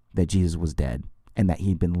that Jesus was dead and that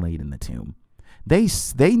he'd been laid in the tomb. They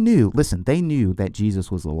knew that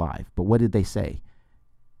Jesus was alive. But what did they say?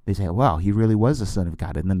 They say, well, he really was the Son of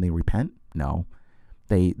God, and then they repent? No.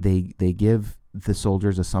 They give the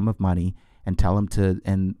soldiers a sum of money and tell them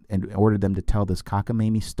and order them to tell this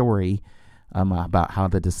cockamamie story about how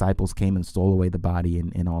the disciples came and stole away the body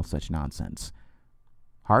and all such nonsense.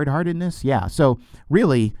 Hard-heartedness? Yeah. So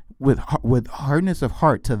really, with hardness of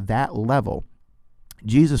heart to that level,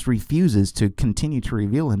 Jesus refuses to continue to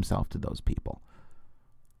reveal himself to those people.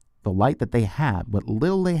 The light that they had, what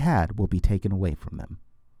little they had, will be taken away from them.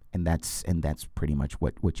 And that's pretty much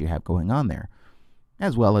what you have going on there,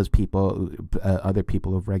 as well as people, other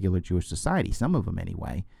people of regular Jewish society, some of them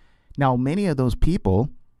anyway. Now, many of those people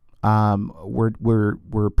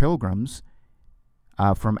were pilgrims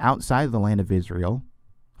from outside of the land of Israel,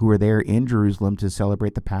 who were there in Jerusalem to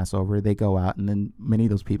celebrate the Passover. They go out, and then many of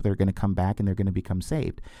those people are going to come back and they're going to become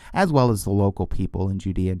saved, as well as the local people in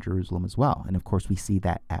Judea and Jerusalem as well. And of course, we see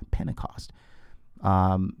that at Pentecost.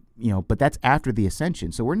 But that's after the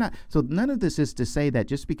ascension. So none of this is to say that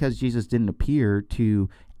just because Jesus didn't appear to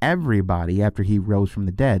everybody after he rose from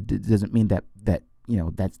the dead, doesn't mean that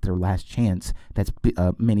that's their last chance. That's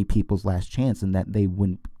many people's last chance, and that they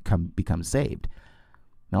wouldn't become saved.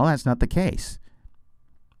 No, that's not the case.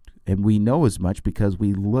 And we know as much because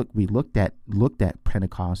we looked at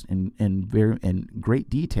Pentecost in great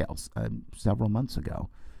details several months ago.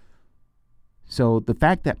 So the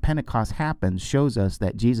fact that Pentecost happened shows us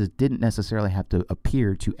that Jesus didn't necessarily have to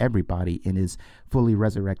appear to everybody in his fully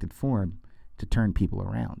resurrected form to turn people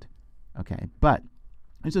around. Okay, but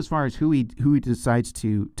as far as who he decides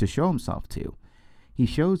to show himself to, he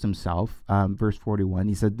shows himself. Verse 41.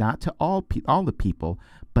 He said, "Not to all the people,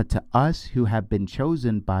 but to us who have been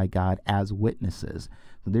chosen by God as witnesses."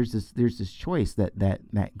 So there's this choice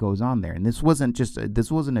that goes on there, and this wasn't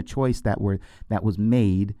a choice that was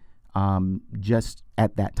made just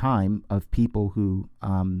at that time of people who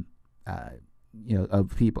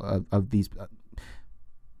these.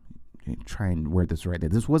 Try and word this right.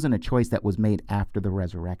 This wasn't a choice that was made after the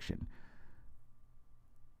resurrection.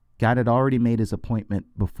 God had already made his appointment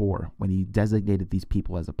before when he designated these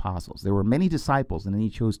people as apostles. There were many disciples, and then he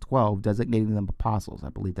chose 12, designating them apostles. I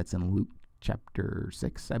believe that's in Luke chapter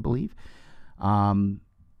 6, I believe. And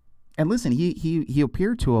listen, he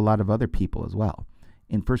appeared to a lot of other people as well.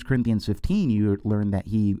 In 1 Corinthians 15, you learn that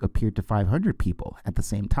he appeared to 500 people at the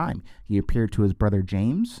same time. He appeared to his brother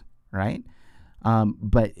James, right?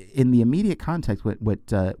 But in the immediate context,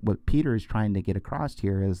 what Peter is trying to get across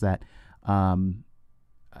here is that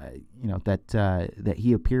that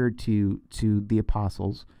he appeared to the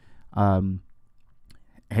apostles, whom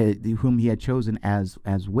he had chosen as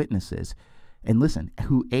witnesses, and listen,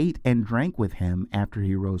 who ate and drank with him after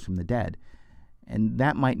he rose from the dead. And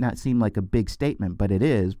that might not seem like a big statement, but it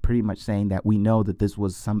is pretty much saying that we know that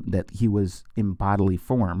that he was in bodily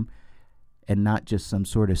form, and not just some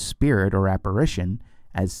sort of spirit or apparition,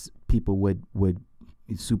 as people would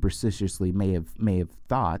superstitiously may have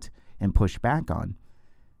thought and pushed back on.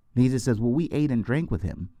 Jesus says, well, we ate and drank with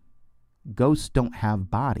him. Ghosts don't have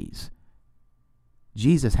bodies.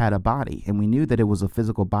 Jesus had a body, and we knew that it was a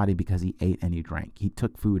physical body because he ate and he drank. He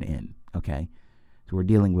took food in, okay? So we're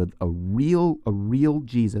dealing with a real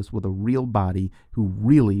Jesus with a real body who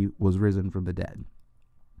really was risen from the dead,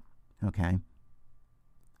 okay?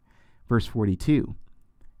 Verse 42,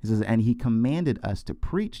 it says, "And he commanded us to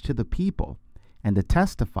preach to the people and to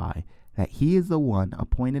testify that he is the one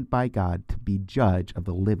appointed by God to be judge of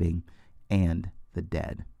the living and the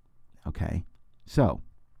dead." Okay, so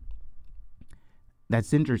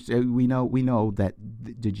that's interesting. We know that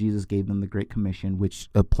Jesus gave them the Great Commission, which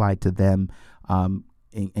applied to them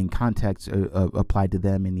in context, applied to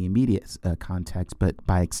them in the immediate context, but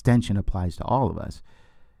by extension applies to all of us.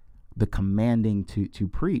 The commanding to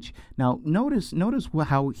preach. Now, notice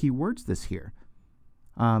how he words this here.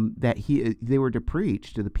 That they were to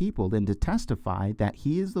preach to the people, then to testify that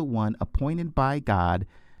he is the one appointed by God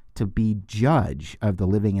to be judge of the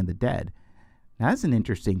living and the dead. Now, that's an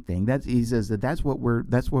interesting thing. He says that's what we're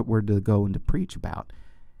to go and to preach about.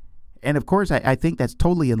 And of course, I think that's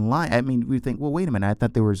totally in line. I mean, we think, well, wait a minute. I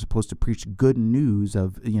thought they were supposed to preach good news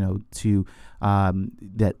of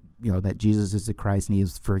that Jesus is the Christ and he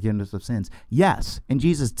is forgiveness of sins. Yes, and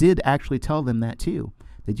Jesus did actually tell them that too,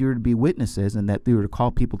 that you were to be witnesses and that they were to call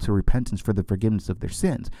people to repentance for the forgiveness of their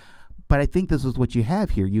sins. But I think this is what you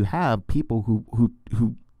have here. You have people who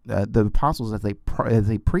the apostles, as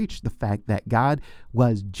they preach the fact that God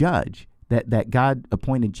was judge, that God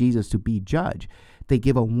appointed Jesus to be judge. They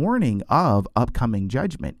give a warning of upcoming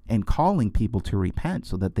judgment and calling people to repent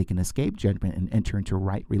so that they can escape judgment and enter into a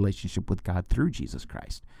right relationship with God through Jesus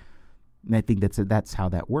Christ. And I think that's how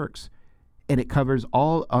that works. And it covers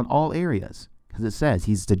on all areas, because it says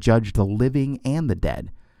he's to judge the living and the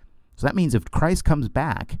dead. So that means if Christ comes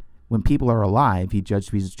back, when people are alive, he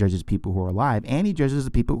judges people who are alive, and he judges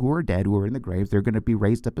the people who are dead, who are in the grave. They're going to be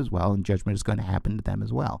raised up as well, and judgment is going to happen to them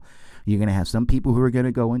as well. You're going to have some people who are going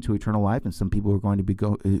to go into eternal life, and some people who are going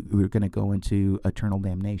to go into eternal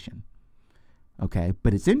damnation. Okay,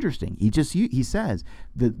 but it's interesting. He says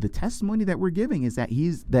the testimony that we're giving is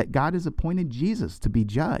that God has appointed Jesus to be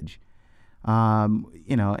judge.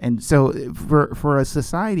 And so for a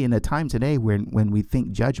society in a time today when we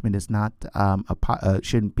think judgment is not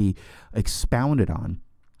shouldn't be expounded on,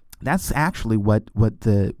 that's actually what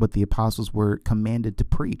the apostles were commanded to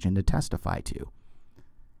preach and to testify to.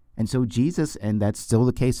 And so Jesus, and that's still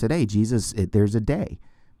the case today. There's a day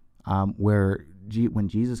where when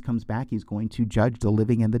Jesus comes back, he's going to judge the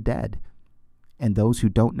living and the dead. And those who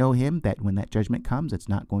don't know him, that when that judgment comes, it's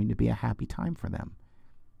not going to be a happy time for them.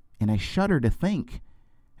 And I shudder to think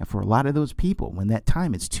that for a lot of those people, when that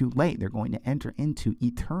time is too late, they're going to enter into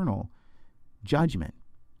eternal judgment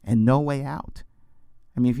and no way out.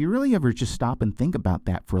 I mean, if you really ever just stop and think about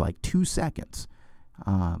that for like 2 seconds,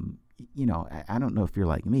 I don't know if you're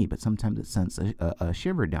like me, but sometimes it sends a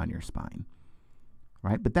shiver down your spine,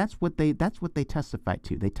 right? But that's what they testified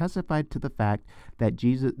to. They testified to the fact that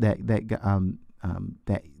Jesus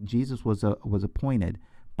Jesus was appointed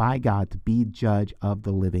by God to be judge of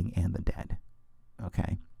the living and the dead.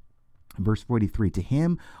 Okay. Verse 43, to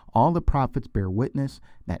him all the prophets bear witness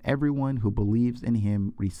that everyone who believes in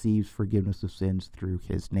him receives forgiveness of sins through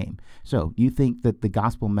his name. So you think that the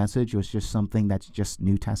gospel message was just something that's just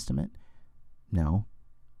New Testament? No.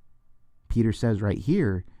 Peter says right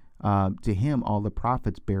here, to him all the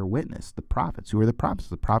prophets bear witness. The prophets, who are the prophets?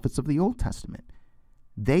 The prophets of the Old Testament.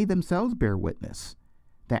 They themselves bear witness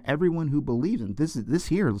that everyone who believes in this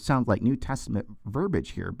here sounds like New Testament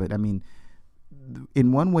verbiage here, but I mean,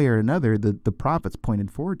 in one way or another, the prophets pointed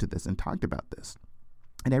forward to this and talked about this.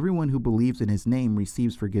 And everyone who believes in his name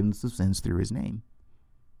receives forgiveness of sins through his name.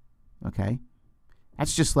 Okay?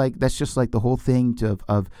 That's just like the whole thing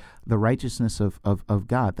of the righteousness of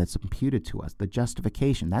God that's imputed to us, the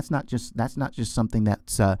justification. That's not just something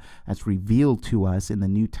that's revealed to us in the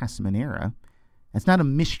New Testament era. It's not a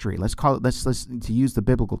mystery. Let's to use the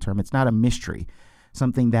biblical term, it's not a mystery.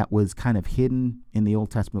 Something that was kind of hidden in the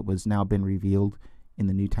Old Testament was now been revealed in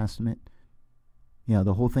the New Testament. You know,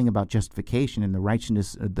 the whole thing about justification and the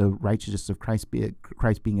righteousness of Christ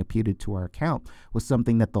being imputed to our account was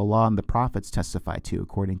something that the law and the prophets testified to,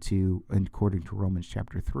 according to Romans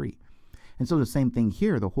chapter 3. And so the same thing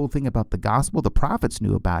here, the whole thing about the gospel, the prophets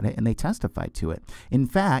knew about it and they testified to it. In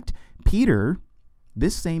fact, Peter,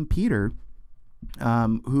 this same Peter,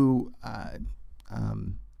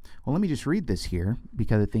 well, let me just read this here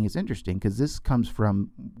because I think it's interesting, because this comes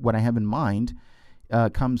from what I have in mind,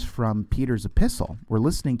 comes from Peter's epistle. We're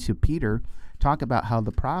listening to Peter talk about how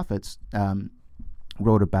the prophets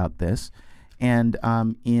wrote about this. And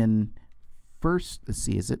in first, let's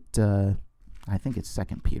see, is it, I think it's 2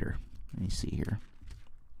 Peter. Let me see here.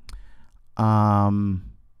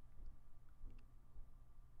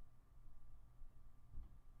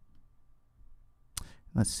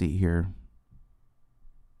 Let's see here.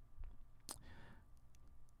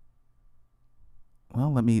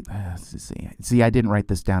 Well, let me see. See, I didn't write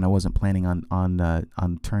this down. I wasn't planning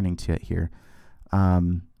on turning to it here.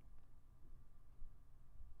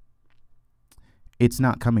 It's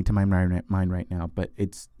not coming to my mind right now, but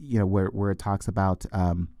it's, where it talks about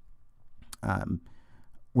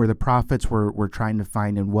where the prophets were trying to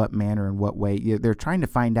find in what manner and what way. They're trying to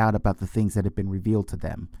find out about the things that have been revealed to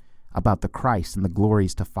them, about the Christ and the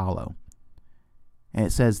glories to follow. And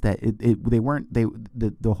it says that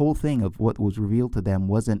the whole thing of what was revealed to them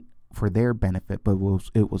wasn't for their benefit, but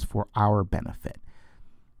it was for our benefit.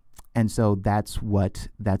 And so that's what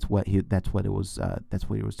he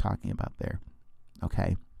was talking about there.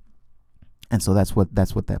 Okay. And so that's what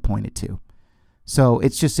that pointed to. So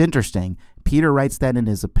it's just interesting. Peter writes that in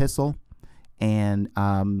his epistle, and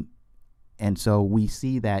so we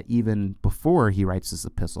see that even before he writes this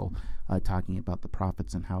epistle, talking about the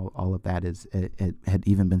prophets and how all of that it had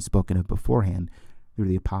even been spoken of beforehand through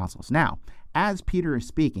the apostles. Now, as Peter is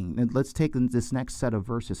speaking, let's take this next set of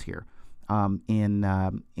verses here,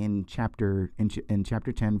 in chapter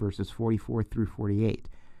 10, verses 44 through 48.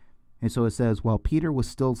 And so it says, while Peter was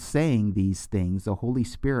still saying these things, the Holy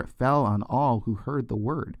Spirit fell on all who heard the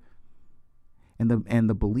word. And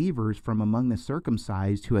the believers from among the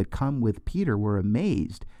circumcised who had come with Peter were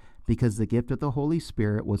amazed, because the gift of the Holy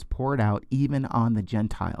Spirit was poured out even on the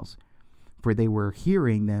Gentiles, for they were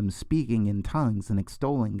hearing them speaking in tongues and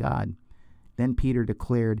extolling God. Then Peter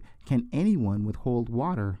declared, can anyone withhold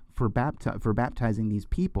water for baptizing these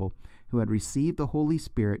people who had received the Holy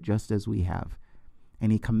Spirit just as we have.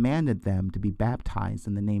 And he commanded them to be baptized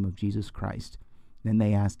in the name of Jesus Christ. Then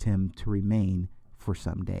they asked him to remain for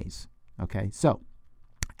some days. Okay, so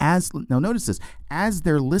now notice this, as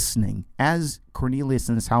they're listening, as Cornelius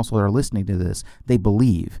and his household are listening to this, they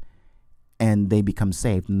believe and they become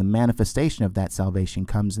saved. And the manifestation of that salvation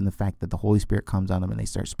comes in the fact that the Holy Spirit comes on them and they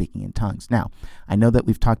start speaking in tongues. Now, I know that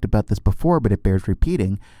we've talked about this before, but it bears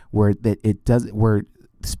repeating, where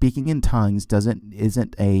speaking in tongues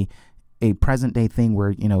isn't a present day thing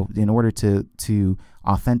where, in order to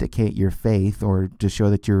authenticate your faith or to show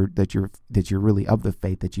that you're really of the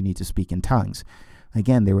faith, that you need to speak in tongues.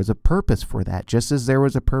 Again, there was a purpose for that, just as there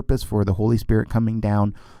was a purpose for the Holy Spirit coming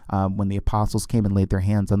down when the apostles came and laid their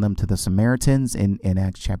hands on them to the Samaritans in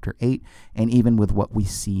Acts chapter 8, and even with what we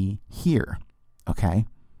see here. Okay,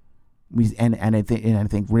 I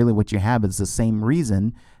think really what you have is the same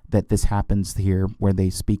reason that this happens here, where they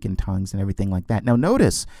speak in tongues and everything like that. Now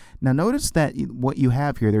notice that what you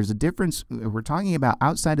have here, there's a difference. We're talking about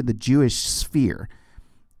outside of the Jewish sphere.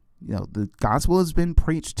 The gospel has been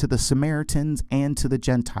preached to the Samaritans and to the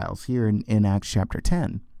Gentiles here in Acts chapter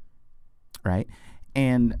 10, right?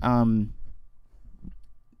 And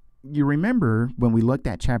you remember when we looked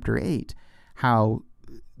at chapter 8, how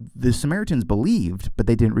the Samaritans believed, but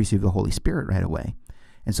they didn't receive the Holy Spirit right away.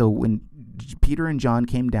 And so when Peter and John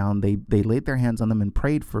came down, they laid their hands on them and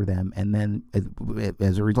prayed for them. And then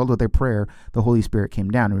as a result of their prayer, the Holy Spirit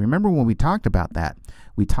came down. And remember when we talked about that,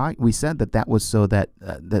 we said that was so that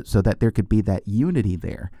there could be that unity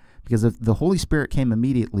there. Because if the Holy Spirit came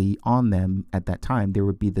immediately on them at that time, there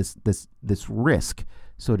would be this risk,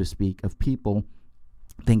 so to speak, of people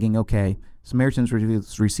thinking, okay, Samaritans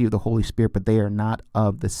receive the Holy Spirit, but they are not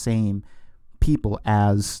of the same people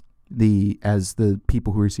as the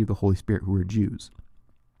people who received the Holy Spirit, who were Jews.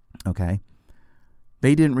 Okay,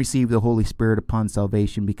 they didn't receive the Holy Spirit upon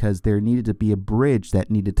salvation because there needed to be a bridge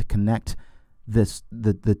that needed to connect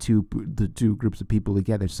the two groups of people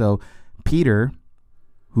together. So Peter,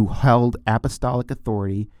 who held apostolic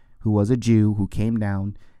authority, who was a Jew, who came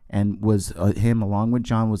down and was him along with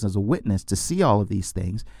John was as a witness to see all of these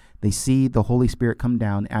things. They see the Holy Spirit come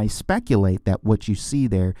down. And I speculate that what you see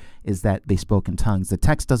there is that they spoke in tongues. The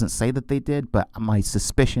text doesn't say that they did, but my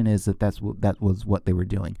suspicion is that that was what they were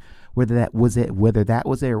doing. Whether that was it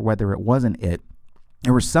or whether it wasn't it,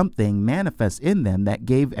 there was something manifest in them that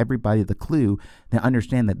gave everybody the clue to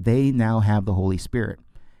understand that they now have the Holy Spirit.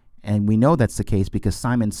 And we know that's the case because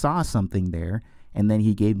Simon saw something there, and then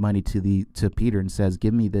he gave money to Peter and says,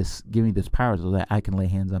 give me this power so that I can lay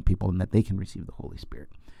hands on people and that they can receive the Holy Spirit.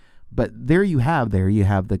 But there you have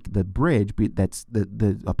the bridge, that's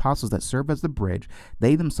the apostles that serve as the bridge,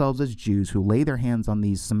 they themselves as Jews who lay their hands on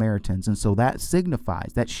these Samaritans. And so that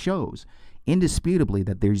shows indisputably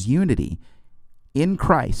that there's unity in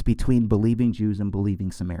Christ between believing Jews and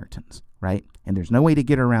believing Samaritans, right? And there's no way to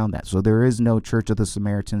get around that. So there is no church of the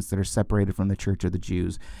Samaritans that are separated from the church of the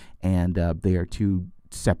Jews, and they are two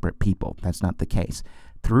separate people. That's not the case.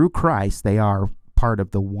 Through Christ, they are part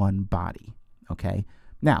of the one body, okay?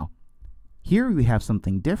 Now, here we have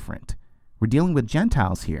something different. We're dealing with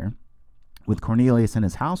Gentiles here, with Cornelius and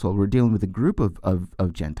his household. We're dealing with a group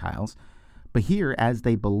of Gentiles. But here, as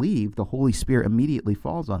they believe, the Holy Spirit immediately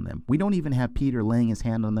falls on them. We don't even have Peter laying his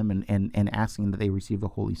hand on them and asking that they receive the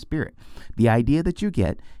Holy Spirit. The idea that you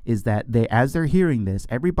get is that as they're hearing this,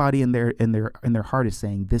 everybody in their heart is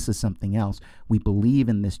saying, this is something else. We believe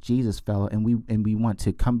in this Jesus fellow, and we want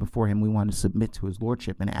to come before him. We want to submit to his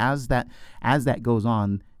lordship. And as that goes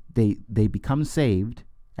on, they become saved.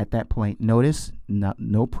 At that point, notice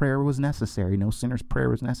no prayer was necessary. No sinner's prayer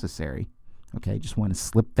was necessary. Okay, just want to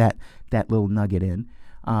slip that little nugget in.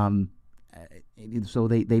 So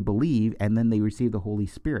they believe, and then they receive the Holy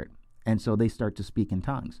Spirit, and so they start to speak in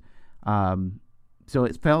tongues. So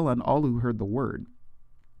it fell on all who heard the word,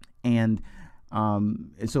 and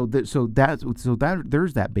there's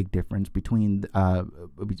that big difference between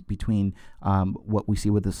what we see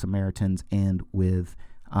with the Samaritans and with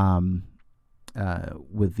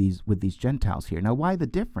these Gentiles here. Now, why the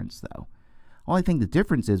difference though? Well, I think the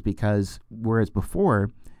difference is because whereas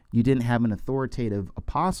before you didn't have an authoritative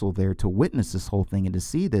apostle there to witness this whole thing and to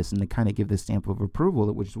see this and to kind of give this stamp of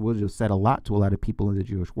approval, which would have said a lot to a lot of people in the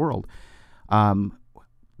Jewish world.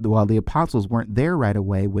 While the apostles weren't there right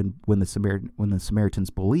away when the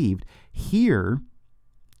Samaritans believed, here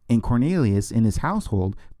in Cornelius in his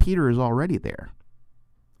household, Peter is already there.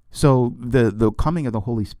 So the coming of the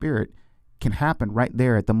Holy Spirit can happen right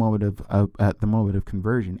there at the moment of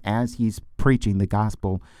conversion as he's preaching the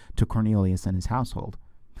gospel to Cornelius and his household.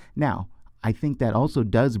 Now, I think that also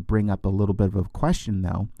does bring up a little bit of a question,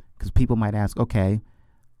 though, because people might ask, okay,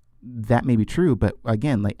 that may be true, but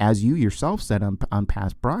again, like as you yourself said on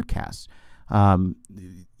past broadcasts,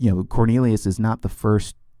 Cornelius is not the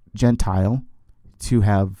first Gentile to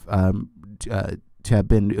have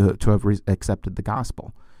accepted the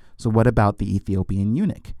gospel. So what about the Ethiopian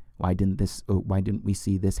eunuch? Why didn't we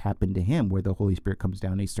see this happen to him, where the Holy Spirit comes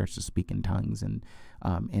down and he starts to speak in tongues and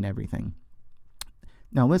everything?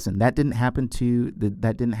 Now, listen, that didn't happen to the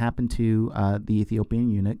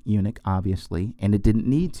Ethiopian eunuch, obviously, and it didn't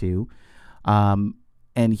need to.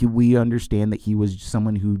 We understand that he was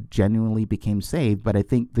someone who genuinely became saved. But I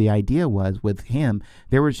think the idea was with him,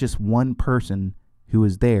 there was just one person who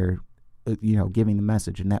was there, giving the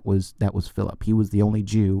message, and that was Philip. He was the only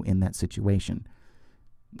Jew in that situation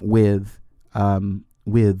with Philip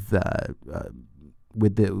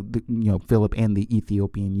and the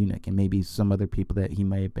Ethiopian eunuch, and maybe some other people that he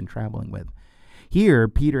may have been traveling with. Here,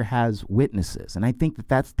 Peter has witnesses, and I think that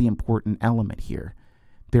that's the important element here.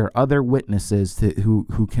 There are other witnesses who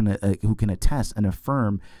can attest and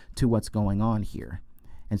affirm to what's going on here,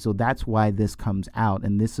 and so that's why this comes out,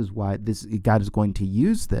 and this is why God is going to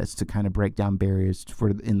use this to kind of break down barriers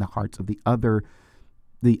in the hearts of the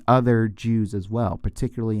other Jews as well,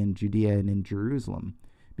 particularly in Judea and in Jerusalem.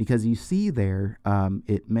 Because you see there,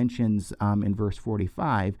 it mentions in verse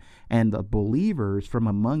 45, and the believers from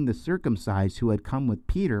among the circumcised who had come with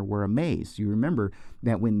Peter were amazed. You remember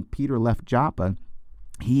that when Peter left Joppa,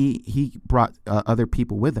 he brought other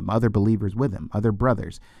people with him, other believers with him, other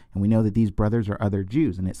brothers. And we know that these brothers are other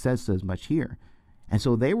Jews, and it says so as much here. And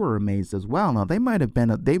so they were amazed as well. Now, they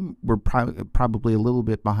were probably a little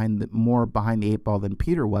bit more behind the eight ball than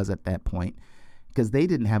Peter was at that point, because they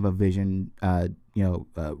didn't have a vision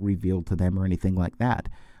revealed to them or anything like that.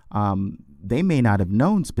 They may not have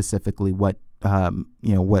known specifically what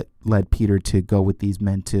led Peter to go with these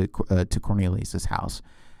men to Cornelius's house,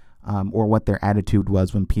 or what their attitude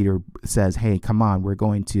was when Peter says, "Hey, come on, we're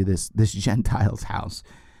going to this Gentile's house,"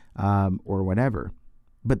 or whatever.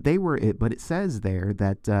 But it says there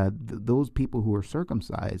that those people who were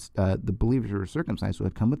circumcised, the believers who were circumcised, who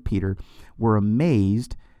had come with Peter, were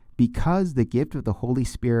amazed, because the gift of the Holy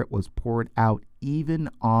Spirit was poured out even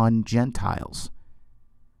on Gentiles.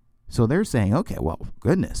 So they're saying, okay, well,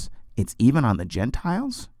 goodness, it's even on the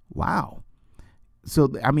Gentiles? Wow.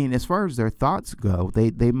 So, I mean, as far as their thoughts go,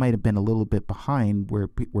 they might have been a little bit behind where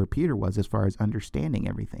Peter was as far as understanding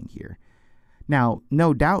everything here. Now,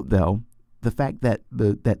 no doubt, though, the fact that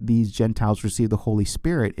these Gentiles receive the Holy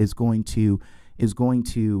Spirit is going to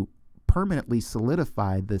permanently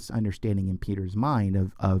solidify this understanding in Peter's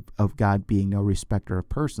mind of God being no respecter of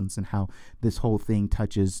persons, and how this whole thing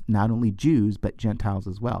touches not only Jews but Gentiles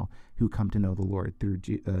as well, who come to know the Lord through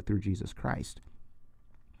Jesus Christ.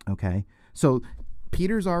 Okay, so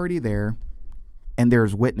Peter's already there, and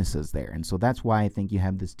there's witnesses there, and so that's why I think you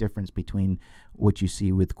have this difference between what you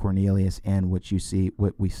see with Cornelius and what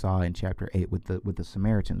we saw in chapter 8 with the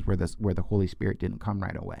Samaritans, where the Holy Spirit didn't come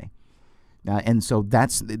right away. And so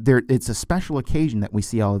that's there. It's a special occasion that we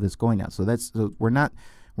see all of this going out. So we're not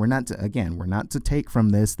to take from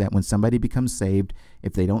this that when somebody becomes saved,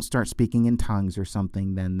 if they don't start speaking in tongues or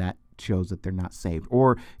something, then that shows that they're not saved.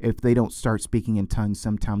 Or if they don't start speaking in tongues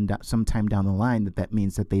sometime down the line, that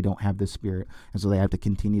means that they don't have the Spirit, and so they have to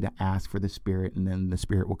continue to ask for the Spirit, and then the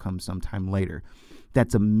Spirit will come sometime later.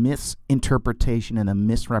 That's a misinterpretation and a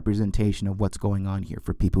misrepresentation of what's going on here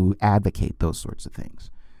for people who advocate those sorts of things.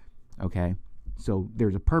 Okay, so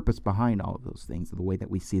there's a purpose behind all of those things, the way that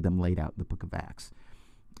we see them laid out in the book of Acts.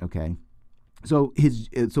 Okay, so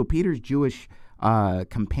Peter's Jewish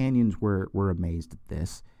companions were amazed at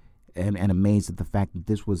this, and amazed at the fact that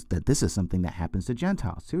this is something that happens to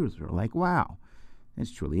Gentiles too. So they're like, wow,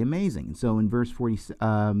 it's truly amazing. And so in verse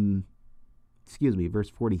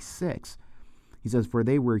 46, he says, "For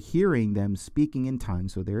they were hearing them speaking in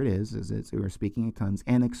tongues." So there it is they were speaking in tongues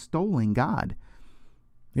and extolling God.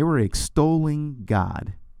 They were extolling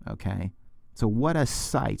God, okay? So what a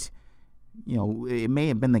sight. It may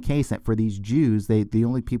have been the case that for these Jews, the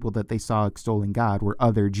only people that they saw extolling God were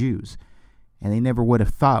other Jews. And they never would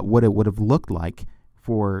have thought what it would have looked like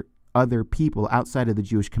for other people outside of the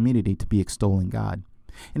Jewish community to be extolling God.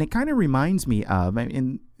 And it kind of reminds me of,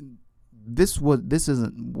 and this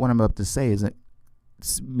isn't what I'm about to say, isn't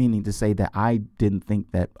meaning to say that I didn't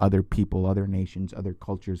think that other people, other nations, other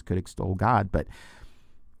cultures could extol God, but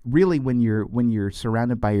really, when you're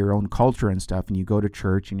surrounded by your own culture and stuff, and you go to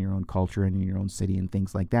church in your own culture and in your own city and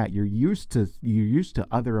things like that, you're used to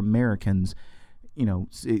other Americans,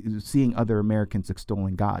 seeing other Americans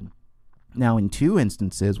extolling God. Now, in two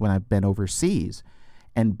instances, when I've been overseas,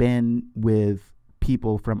 and been with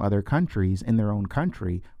people from other countries in their own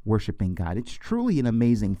country worshiping God. It's truly an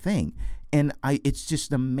amazing thing. And it's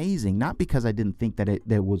just amazing, not because I didn't think that it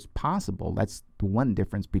was possible. That's the one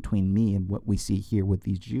difference between me and what we see here with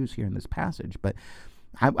these Jews here in this passage. But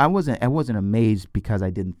I wasn't amazed because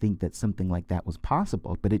I didn't think that something like that was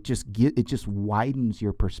possible. But it just widens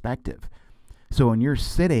your perspective. So when you're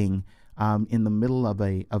sitting in the middle of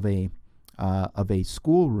a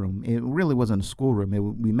schoolroom, it really wasn't a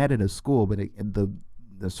schoolroom. We met at a school, but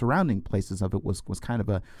the surrounding places of it was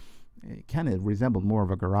it kind of resembled more of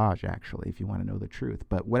a garage, actually, if you want to know the truth.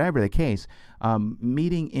 But whatever the case,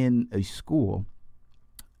 meeting in a school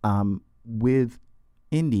with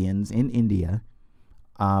Indians in India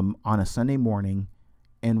on a Sunday morning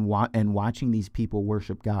and watching these people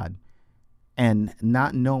worship God, and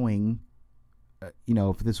not knowing,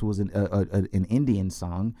 if this was an Indian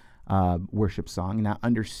song, worship song, not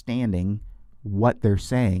understanding what they're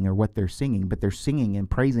saying or what they're singing, but they're singing and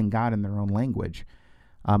praising God in their own language.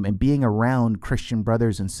 And being around Christian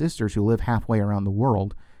brothers and sisters who live halfway around the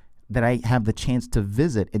world that I have the chance to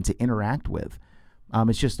visit and to interact with.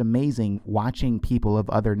 It's just amazing watching people of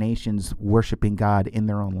other nations worshiping God in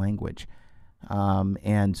their own language.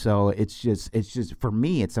 And so it's just for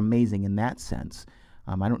me, it's amazing in that sense.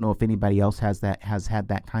 I don't know if anybody else has had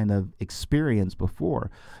that kind of experience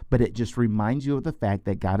before, but it just reminds you of the fact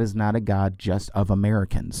that God is not a God just of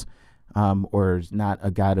Americans, or is not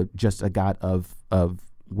a God of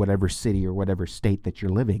whatever city or whatever state that you're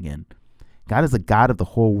living in. God is a God of the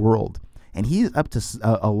whole world, and He is up to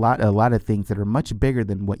a lot of things that are much bigger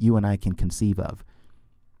than what you and I can conceive of.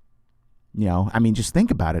 Just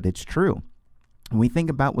think about it. It's true. When we think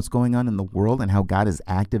about what's going on in the world and how God is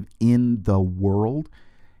active in the world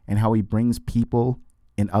and how He brings people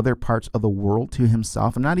in other parts of the world to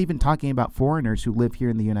Himself, I'm not even talking about foreigners who live here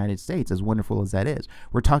in the United States, as wonderful as that is.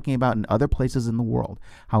 We're talking about in other places in the world,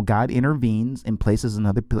 how God intervenes in places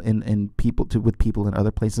with people in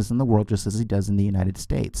other places in the world, just as He does in the United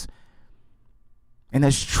States. And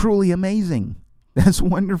that's truly amazing. That's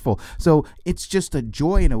wonderful. So it's just a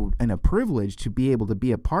joy and a privilege to be able to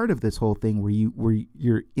be a part of this whole thing where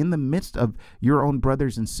you're in the midst of your own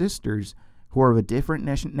brothers and sisters who are of a different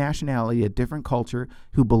nationality, a different culture,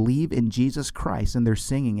 who believe in Jesus Christ, and they're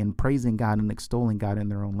singing and praising God and extolling God in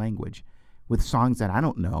their own language with songs that I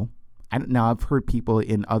don't know. Now, I've heard people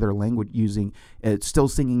in other language still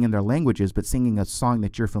singing in their languages, but singing a song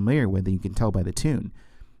that you're familiar with and you can tell by the tune.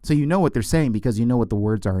 So you know what they're saying because you know what the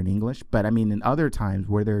words are in English. But in other times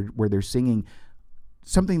where they're singing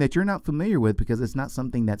something that you're not familiar with because it's not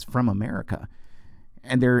something that's from America,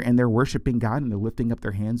 and they're worshiping God and they're lifting up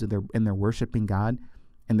their hands and they're worshiping God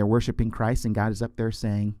and they're worshiping Christ, and God is up there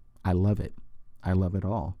saying, "I love it, I love it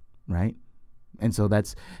all," right? And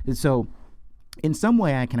so in some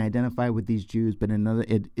way I can identify with these Jews, but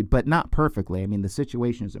but not perfectly. The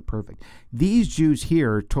situation isn't perfect. These Jews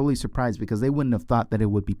here are totally surprised because they wouldn't have thought that it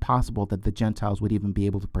would be possible that the Gentiles would even be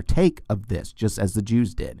able to partake of this, just as the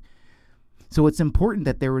Jews did. So it's important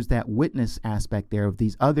that there was that witness aspect there of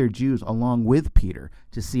these other Jews along with Peter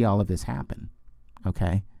to see all of this happen.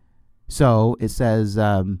 Okay? So it says,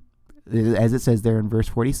 as it says there in verse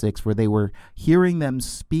 46, where they were hearing them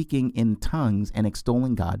speaking in tongues and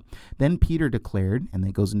extolling God. Then Peter declared, and then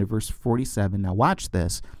it goes into verse 47. Now watch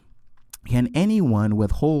this. Can anyone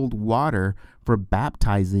withhold water for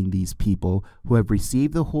baptizing these people who have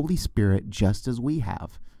received the Holy Spirit just as we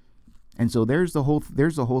have? And so there's the whole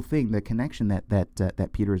thing, the connection that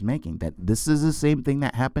Peter is making, that this is the same thing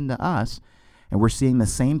that happened to us, and we're seeing the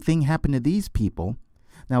same thing happen to these people.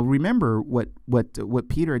 Now remember what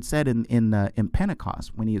Peter had said in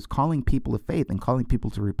Pentecost when he was calling people to faith and calling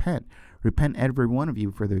people to repent. Repent, every one of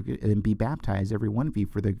you, and be baptized, every one of you,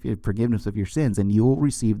 for the forgiveness of your sins, and you will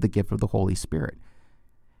receive the gift of the Holy Spirit.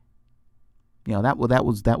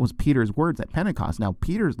 That was Peter's words at Pentecost. Now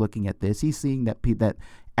Peter's looking at this; he's seeing that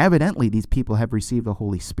evidently these people have received the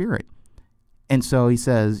Holy Spirit, and so he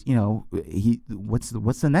says, what's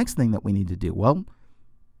the next thing that we need to do? Well,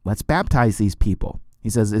 let's baptize these people. He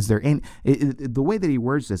says, is there any, the way that he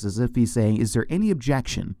words this is as if he's saying, is there any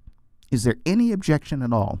objection? Is there any objection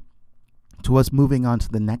at all to us moving on to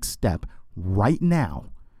the next step right now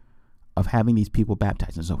of having these people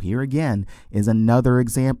baptized? And so here again is another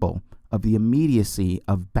example of the immediacy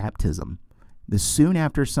of baptism. Soon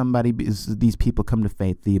after these people come to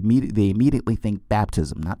faith, they immediately think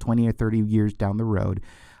baptism, not 20 or 30 years down the road.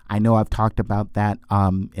 I know I've talked about that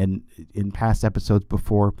in past episodes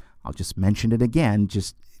before. I'll just mention it again,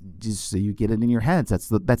 just so you get it in your heads. That's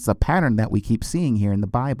the pattern that we keep seeing here in the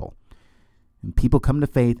Bible. And people come to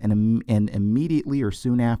faith, and immediately or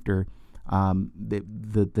soon after,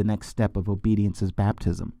 the next step of obedience is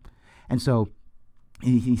baptism. And so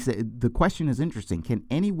he said, the question is interesting. Can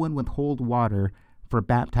anyone withhold water for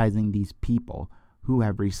baptizing these people who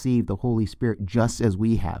have received the Holy Spirit just as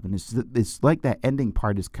we have? And it's like that ending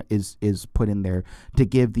part is put in there to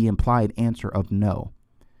give the implied answer of no.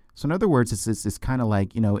 So in other words, it's kind of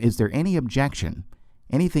like, is there any objection,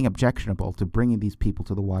 anything objectionable to bringing these people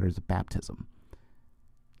to the waters of baptism?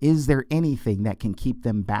 Is there anything that can keep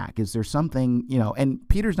them back? Is there something, and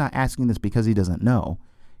Peter's not asking this because he doesn't know.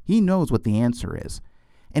 He knows what the answer is.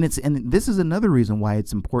 And this is another reason why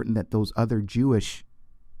it's important that those other Jewish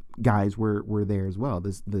guys were there as well.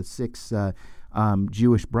 The 6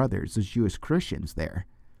 Jewish brothers, those Jewish Christians there.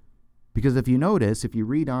 Because if you notice, if you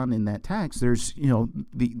read on in that text, there's,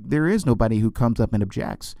 there is nobody who comes up and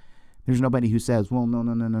objects. There's nobody who says, well,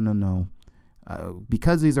 no.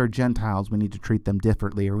 Because these are Gentiles, we need to treat them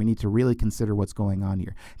differently, or we need to really consider what's going on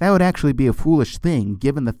here. That would actually be a foolish thing,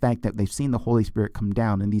 given the fact that they've seen the Holy Spirit come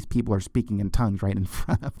down and these people are speaking in tongues right in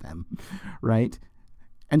front of them, right?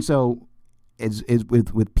 And so, is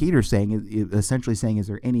with Peter saying, essentially saying, is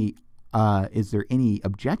there any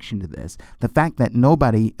objection to this? The fact that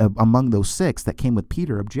nobody among those 6 that came with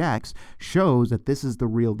Peter objects shows that this is the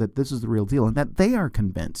real deal, and that they are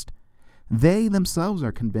convinced. They themselves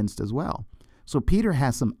are convinced as well. So Peter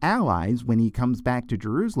has some allies when he comes back to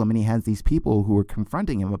Jerusalem, and he has these people who are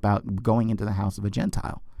confronting him about going into the house of a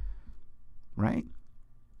Gentile, right?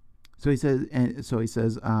 So he says,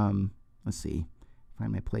 let's see,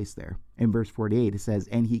 find my place there. In verse 48, it says,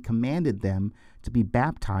 and he commanded them to be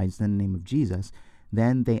baptized in the name of Jesus.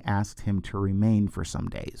 Then they asked him to remain for some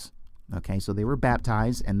days. Okay, so they were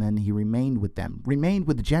baptized, and then he remained with them, remained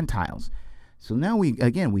with the Gentiles. So now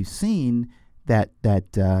we've seen that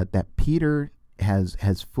Peter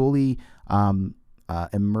has fully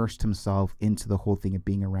immersed himself into the whole thing of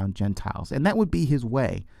being around Gentiles, and that would be his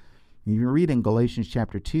way. You read in Galatians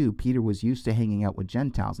chapter 2, Peter was used to hanging out with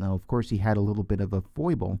Gentiles. Now, of course, he had a little bit of a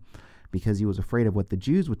foible because he was afraid of what the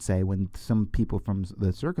Jews would say when some people from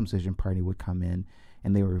the circumcision party would come in,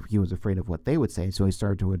 and he was afraid of what they would say. So he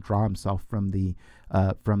started to withdraw himself from the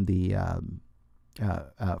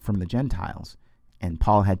Gentiles. And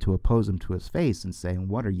Paul had to oppose him to his face and say,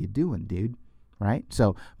 what are you doing, dude? Right?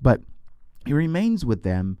 So, but he remains with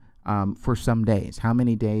them for some days. How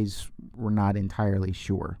many days, we're not entirely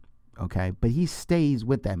sure. Okay? But he stays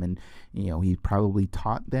with them, and, he probably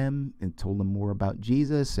taught them and told them more about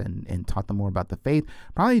Jesus and taught them more about the faith,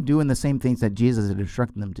 probably doing the same things that Jesus had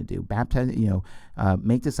instructed them to do. Baptize,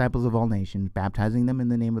 make disciples of all nations, baptizing them in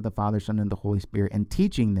the name of the Father, Son, and the Holy Spirit, and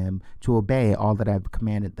teaching them to obey all that I've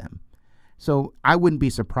commanded them. So I wouldn't be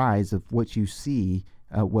surprised if what you see,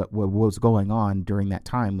 what was going on during that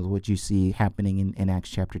time was what you see happening in Acts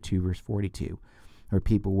chapter 2, verse 42, where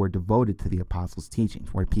people were devoted to the apostles'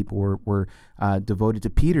 teachings, where people were devoted to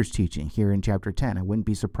Peter's teaching here in chapter 10. I wouldn't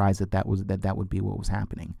be surprised that would be what was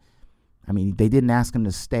happening. I mean, they didn't ask him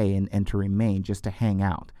to stay and to remain just to hang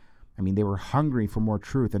out. I mean, they were hungry for more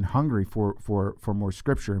truth and hungry for more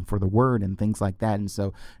scripture and for the word and things like that. And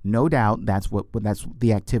so no doubt that's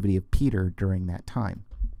the activity of Peter during that time.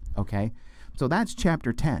 Okay. So that's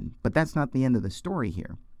chapter 10, but that's not the end of the story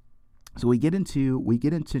here. So we get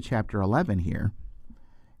into chapter 11 here.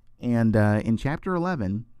 And in chapter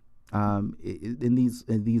 11, in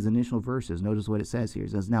these initial verses, notice what it says here.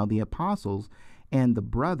 It says, now the apostles and the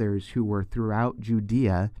brothers who were throughout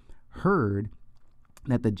Judea heard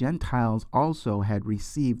that the Gentiles also had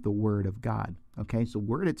received the word of God. Okay, so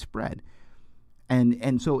word had spread,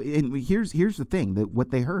 and so here's the thing, that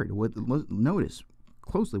what they heard. Notice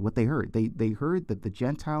closely what they heard. They heard that the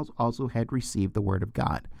Gentiles also had received the word of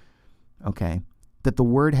God. Okay, that the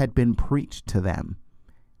word had been preached to them,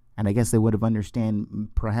 and I guess they would have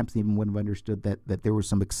perhaps even would have understood that there was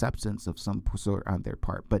some acceptance of some sort on their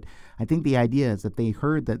part. But I think the idea is that they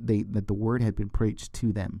heard that the word had been preached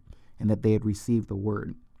to them, and that they had received the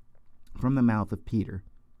word from the mouth of Peter.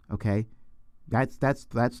 Okay? That's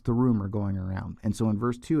the rumor going around. And so in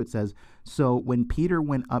verse 2 it says, so when Peter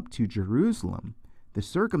went up to Jerusalem, the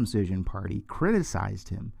circumcision party criticized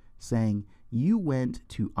him, saying, you went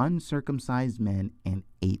to uncircumcised men and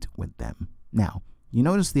ate with them. Now, you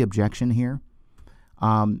notice the objection here?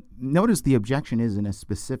 Notice the objection isn't as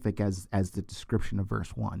specific as the description of verse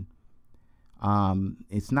 1.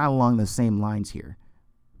 It's not along the same lines here.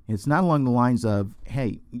 It's not along the lines of,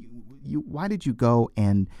 hey, why did you go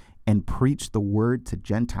and preach the word to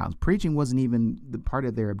Gentiles? Preaching wasn't even the part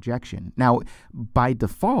of their objection. Now, by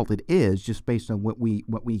default, it is, just based on what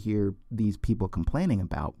we hear these people complaining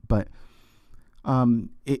about. But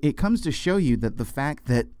it comes to show you that the fact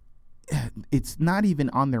that it's not even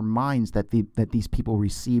on their minds that these people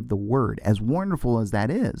receive the word, as wonderful as that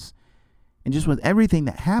is. And just with everything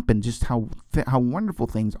that happened, just how wonderful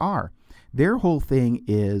things are. Their whole thing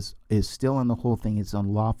is still on the whole thing. It's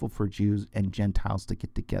unlawful for Jews and Gentiles to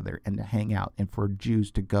get together and to hang out, and for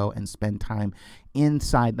Jews to go and spend time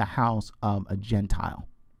inside the house of a Gentile.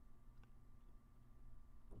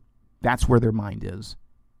 That's where their mind is.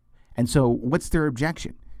 And so what's their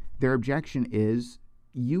objection? Their objection is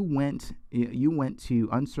you went to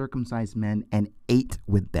uncircumcised men and ate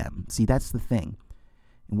with them. See, that's the thing.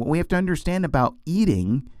 And what we have to understand about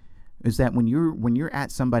eating is that when you're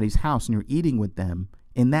at somebody's house and you're eating with them,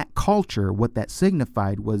 in that culture, what that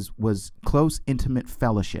signified was close, intimate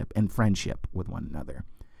fellowship and friendship with one another.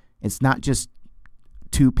 It's not just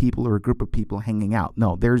two people or a group of people hanging out.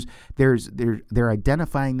 No, they're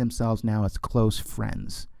identifying themselves now as close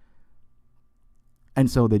friends. And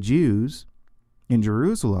so the Jews in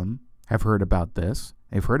Jerusalem have heard about this.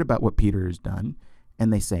 They've heard about what Peter has done,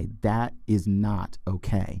 and they say, that is not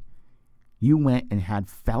okay. You went and had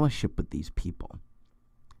fellowship with these people.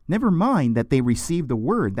 Never mind that they received the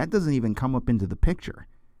word. That doesn't even come up into the picture.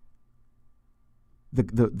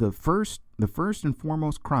 The first and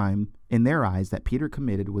foremost crime in their eyes that Peter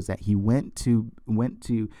committed was that he went to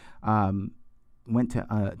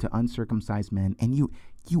uncircumcised men, and you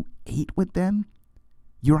ate with them.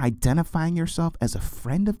 You're identifying yourself as a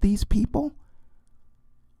friend of these people?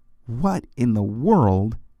 What in the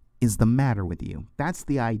world is the matter with you? That's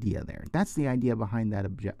the idea there. That's the idea behind that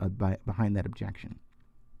objection.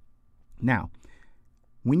 Now,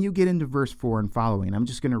 when you get into verse 4 and following, I'm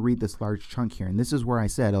just going to read this large chunk here, and this is where I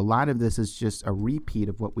said a lot of this is just a repeat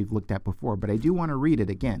of what we've looked at before, but I do want to read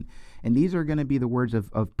it again. And these are going to be the words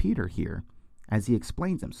of Peter here as he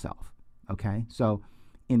explains himself. Okay? So,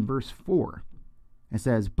 in verse 4, it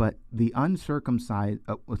says, but the uncircumcised,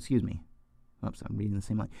 Oops, I'm reading the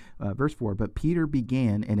same line. Verse 4, but Peter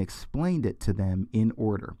began and explained it to them in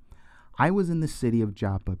order. I was in the city of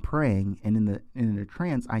Joppa praying, and in a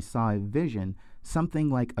trance I saw a vision, something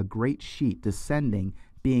like a great sheet descending,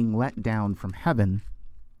 being let down from heaven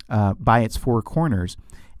by its four corners.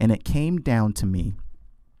 And it came down to me.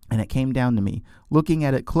 Looking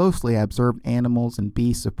at it closely, I observed animals and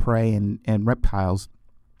beasts of prey and reptiles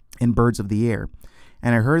and birds of the air.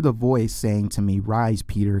 And I heard the voice saying to me, rise,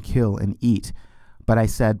 Peter, kill and eat. But I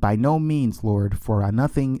said, by no means, Lord, for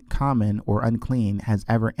nothing common or unclean has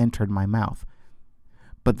ever entered my mouth.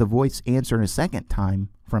 But the voice answered a second time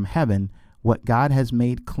from heaven, what God has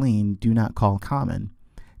made clean, do not call common.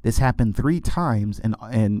 This happened 3 times,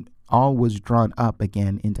 and all was drawn up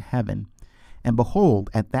again into heaven. And behold,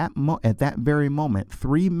 at that very moment,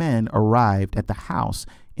 3 men arrived at the house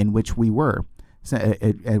in which we were,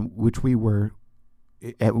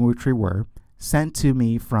 sent to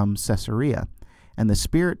me from Caesarea. And the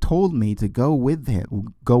Spirit told me to go with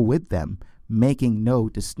them, making no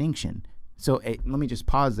distinction. So let me just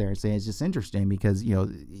pause there and say it's just interesting because,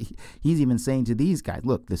 he's even saying to these guys,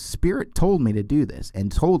 look, the Spirit told me to do this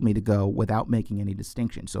and told me to go without making any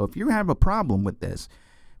distinction. So if you have a problem with this,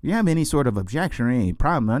 if you have any sort of objection or any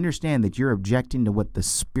problem, understand that you're objecting to what the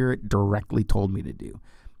Spirit directly told me to do.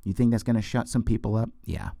 You think that's going to shut some people up?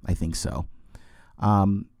 Yeah, I think so.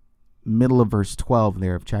 Middle of verse 12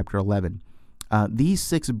 there of chapter 11. These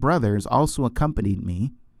 6 brothers also accompanied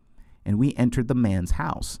me, and we entered the man's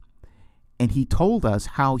house. And he told us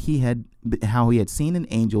how he had seen an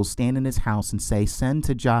angel stand in his house and say, send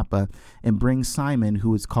to Joppa and bring Simon,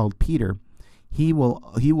 who is called Peter. He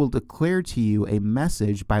will declare to you a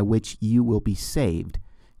message by which you will be saved,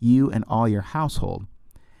 you and all your household.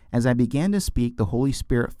 As I began to speak, the Holy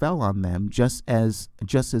Spirit fell on them, just as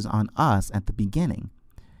on us at the beginning.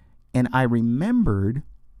 And I remembered,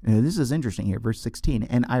 and this is interesting here, verse 16,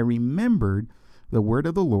 and I remembered the word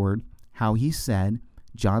of the Lord, how he said,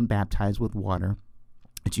 John baptized with water,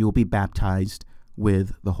 but you will be baptized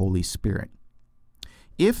with the Holy Spirit.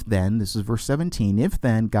 If then, this is verse 17, if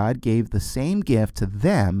then God gave the same gift to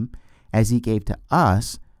them as he gave to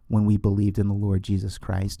us when we believed in the Lord Jesus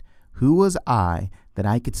Christ, who was I that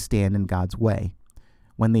I could stand in God's way?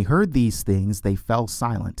 When they heard these things, they fell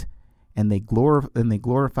silent, and they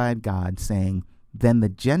glorified God, saying, then the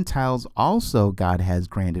Gentiles also God has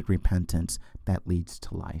granted repentance that leads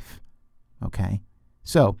to life. Okay?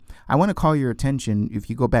 So I want to call your attention, if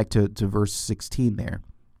you go back to verse 16 there.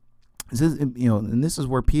 This is, and this is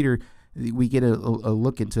where Peter, we get a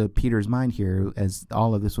look into Peter's mind here as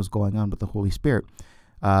all of this was going on with the Holy Spirit.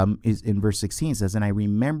 Is in verse 16 says, and I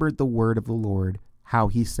remembered the word of the Lord, how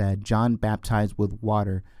he said, John baptized with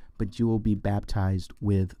water, but you will be baptized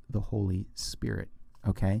with the Holy Spirit.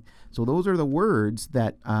 Okay, so those are the words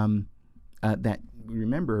that that,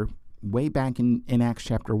 remember, way back in Acts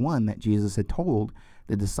chapter 1, that Jesus had told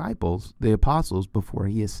the disciples, the apostles, before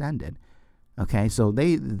he ascended. Okay, so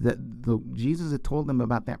Jesus had told them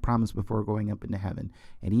about that promise before going up into heaven,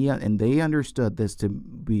 and they understood this to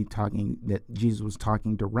be talking, that Jesus was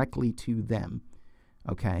talking directly to them.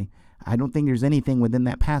 Okay, I don't think there's anything within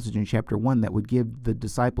that passage in chapter 1 that would give the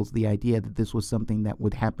disciples the idea that this was something that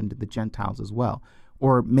would happen to the Gentiles as well,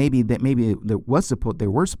 or maybe they were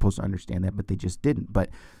supposed to understand that, but they just didn't. But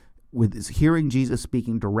with hearing Jesus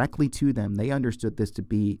speaking directly to them, they understood this to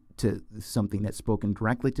be something that's spoken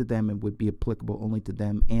directly to them and would be applicable only to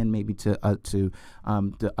them, and maybe to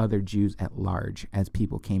the other Jews at large as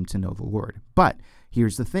people came to know the Lord. But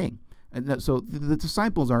here's the thing. So the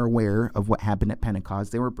disciples are aware of what happened at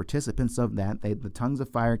Pentecost. They were participants of that. The tongues of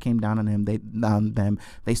fire came down on them.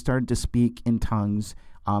 They started to speak in tongues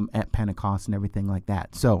at Pentecost and everything like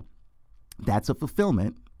that. So that's a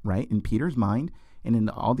fulfillment, right, in Peter's mind and in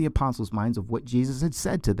all the apostles' minds of what Jesus had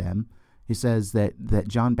said to them. He says that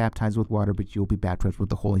John baptized with water, but you'll be baptized with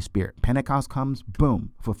the Holy Spirit. Pentecost comes,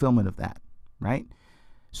 boom, fulfillment of that, right?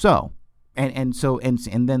 So, and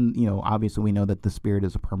then, you know, obviously we know that the Spirit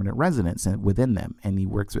is a permanent residence within them, and he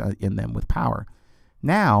works in them with power.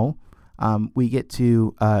 Now, we get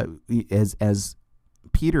to, as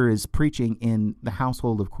Peter is preaching in the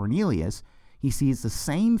household of Cornelius, he sees the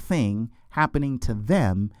same thing happening to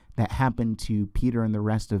them that happened to Peter and the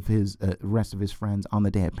rest of his friends on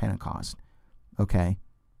the day of Pentecost. Okay,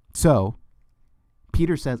 so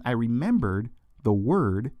Peter says, "I remembered the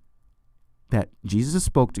word that Jesus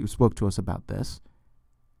spoke to us about this,"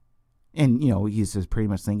 and you know, he's just pretty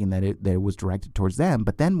much thinking that it was directed towards them.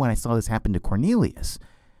 But then when I saw this happen to Cornelius,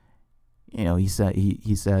 you know, he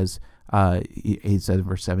says in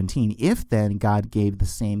verse 17, "If then God gave the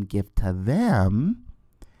same gift to them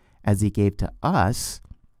as he gave to us,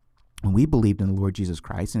 and we believed in the Lord Jesus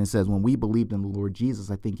Christ," and it says when we believed in the Lord Jesus,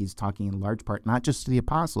 I think he's talking in large part not just to the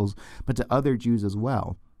apostles, but to other Jews as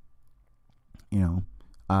well. You know,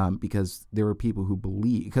 because there were people who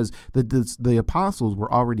believe, because the apostles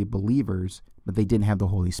were already believers, but they didn't have the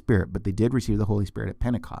Holy Spirit, but they did receive the Holy Spirit at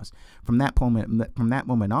Pentecost. From that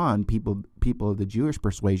moment on, people of the Jewish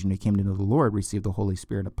persuasion who came to know the Lord received the Holy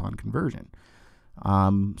Spirit upon conversion.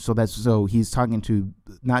 So he's talking to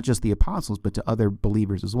not just the apostles, but to other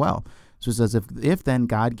believers as well. So it says, if then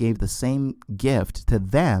God gave the same gift to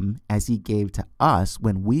them as he gave to us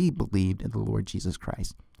when we believed in the Lord Jesus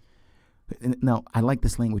Christ. Now, I like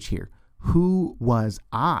this language here. Who was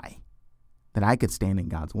I that I could stand in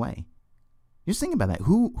God's way? Just think about that.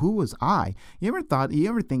 Who was I? You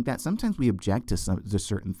ever think that sometimes we object to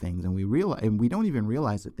certain things, and we don't even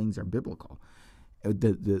realize that things are biblical.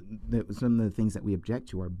 Some of the things that we object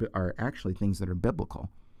to are actually things that are biblical.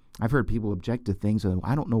 I've heard people object to things, and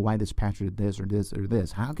I don't know why this pastor did this or this or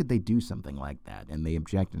this. How could they do something like that? And they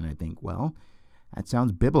object, and I think, well, that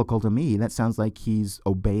sounds biblical to me. That sounds like he's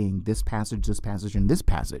obeying this passage, and this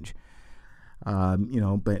passage.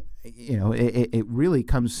 But it really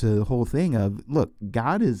comes to the whole thing of, look,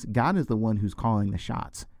 God is the one who's calling the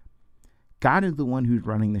shots. God is the one who's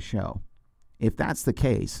running the show. If that's the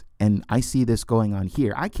case, and I see this going on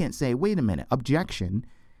here, I can't say, wait a minute, objection,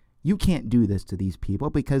 you can't do this to these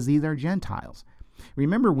people because these are Gentiles.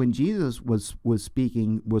 Remember when Jesus was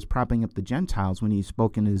propping up the Gentiles when he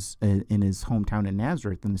spoke in his hometown in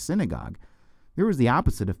Nazareth in the synagogue. There was the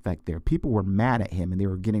opposite effect there. People were mad at him, and they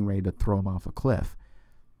were getting ready to throw him off a cliff.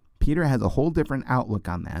 Peter has a whole different outlook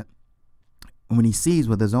on that. And when he sees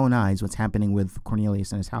with his own eyes what's happening with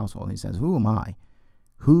Cornelius and his household, he says, who am I?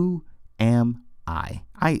 Who am I?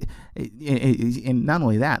 And not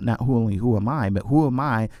only that, not who am I, but who am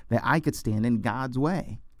I that I could stand in God's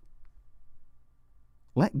way?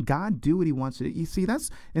 Let God do what he wants to do. You see,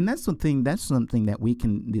 that's something that we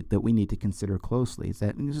need to consider closely. Is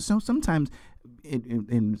that so sometimes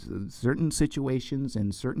in certain situations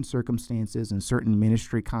and certain circumstances and certain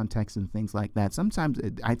ministry contexts and things like that, sometimes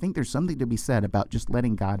I think there's something to be said about just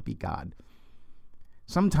letting God be God.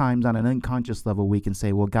 Sometimes on an unconscious level, we can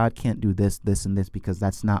say, well, God can't do this, this, and this because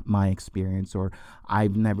that's not my experience, or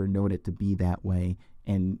I've never known it to be that way.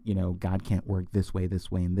 And, God can't work this way,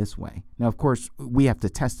 and this way. Now, of course, we have to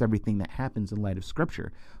test everything that happens in light of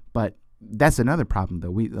Scripture. But that's another problem,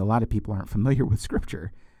 though. A lot of people aren't familiar with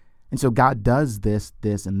Scripture. And so God does this,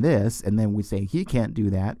 this, and this, and then we say he can't do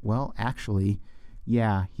that. Well, actually,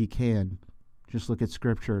 yeah, he can. Just look at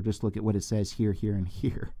Scripture. Just look at what it says here, here, and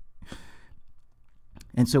here.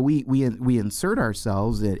 And so we insert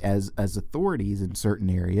ourselves as authorities in certain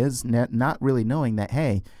areas, not really knowing that,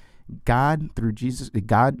 hey, God, through Jesus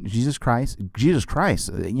Christ,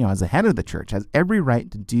 as the head of the church, has every right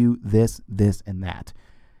to do this, and that.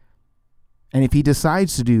 And if he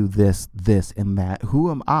decides to do this, and that,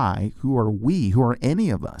 who am I, who are we, who are any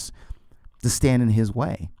of us to stand in his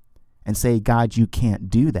way and say, God, you can't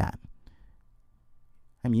do that?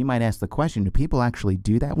 I mean, you might ask the question, do people actually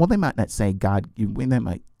do that? Well, they might not say, they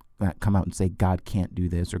might not come out and say, God can't do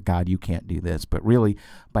this, or God, you can't do this. But really,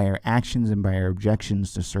 by our actions and by our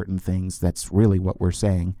objections to certain things, that's really what we're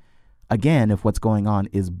saying. Again, if what's going on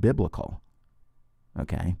is biblical.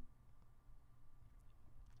 Okay?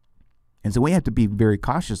 And so we have to be very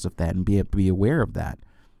cautious of that and be aware of that.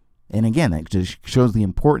 And again, that just shows the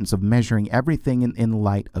importance of measuring everything in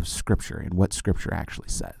light of Scripture and what Scripture actually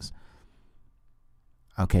says.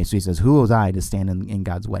 Okay, so he says, who was I to stand in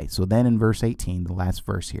God's way? So then in verse 18, the last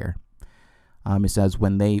verse here, it says,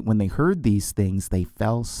 when they heard these things, they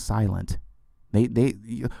fell silent. They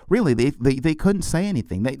couldn't say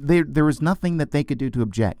anything. There was nothing that they could do to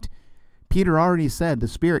object. Peter already said, the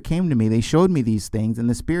Spirit came to me, they showed me these things, and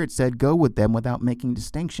the Spirit said, go with them without making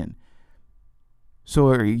distinction. So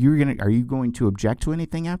are you going to object to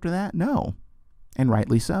anything after that? No, and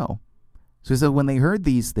rightly so. So he said, when they heard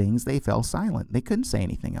these things, they fell silent. They couldn't say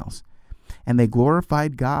anything else. And they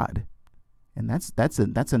glorified God. And that's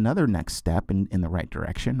another next step in the right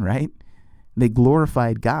direction, right? They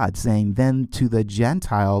glorified God, saying, then to the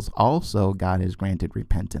Gentiles also God has granted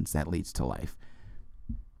repentance that leads to life.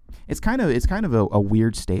 It's kind of a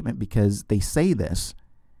weird statement, because they say this,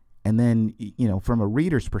 and then, from a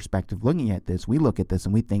reader's perspective, looking at this, we look at this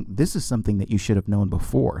and we think this is something that you should have known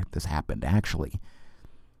before this happened, actually.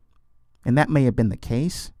 And that may have been the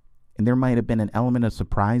case, and there might have been an element of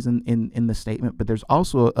surprise in the statement, but there's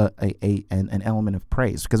also an element of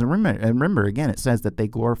praise, because remember again, it says that they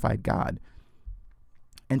glorified God.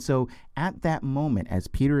 And so at that moment, as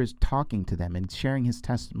Peter is talking to them and sharing his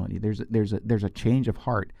testimony, there's a change of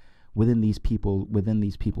heart within these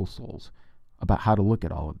people's souls about how to look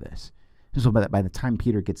at all of this. So by the time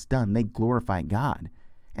Peter gets done, they glorify God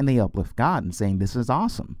and they uplift God and saying, this is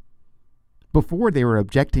awesome. Before, they were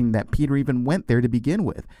objecting that Peter even went there to begin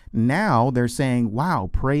with. Now they're saying, wow,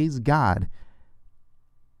 praise God.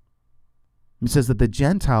 It says that the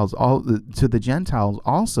Gentiles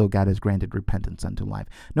also God has granted repentance unto life.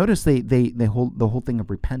 Notice they hold the whole thing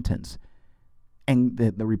of repentance, and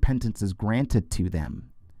the repentance is granted to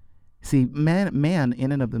them. See, man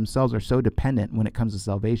in and of themselves are so dependent when it comes to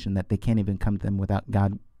salvation that they can't even come to them without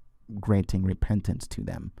God granting repentance to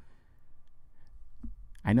them.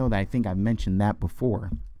 I know that I think I've mentioned that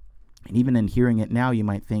before. And even in hearing it now, you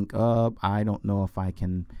might think, I don't know if I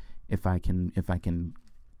can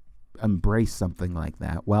embrace something like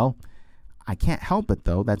that. Well, I can't help it,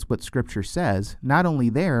 though. That's what Scripture says. Not only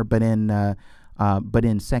there, but in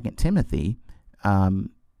 2 Timothy,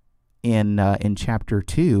 in chapter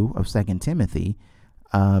 2 of 2 Timothy,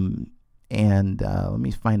 let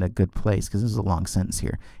me find a good place, because this is a long sentence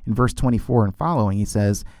here. In verse 24 and following, he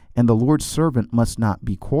says, and the Lord's servant must not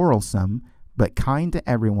be quarrelsome, but kind to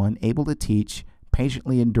everyone, able to teach,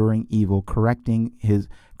 patiently enduring evil, correcting his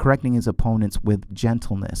opponents with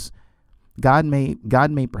gentleness. God may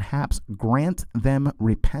perhaps grant them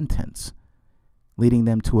repentance, leading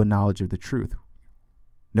them to a knowledge of the truth.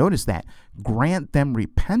 Notice that. Grant them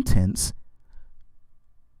repentance.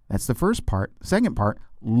 That's the first part. The second part,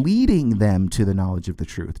 leading them to the knowledge of the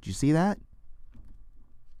truth. Do you see that?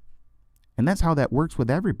 And that's how that works with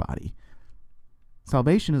everybody.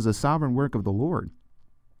 Salvation is a sovereign work of the Lord.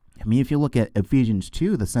 I mean, if you look at Ephesians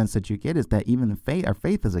 2, the sense that you get is that even our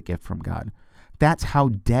faith is a gift from God. That's how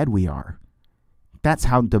dead we are. That's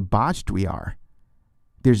how debauched we are.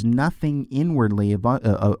 There's nothing inwardly of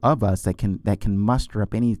us that can muster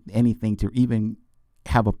up anything to even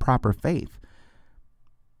have a proper faith.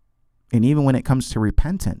 And even when it comes to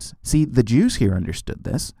repentance, see, the Jews here understood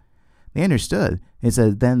this. They understood. It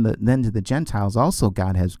says, then to the Gentiles also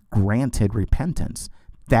God has granted repentance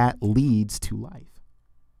that leads to life.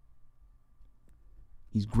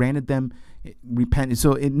 He's granted them repentance.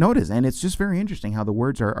 So notice, and it's just very interesting how the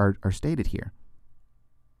words are stated here.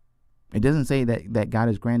 It doesn't say that God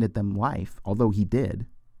has granted them life, although he did.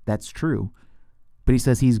 That's true. But he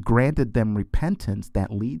says he's granted them repentance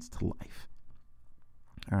that leads to life.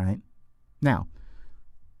 All right. Now,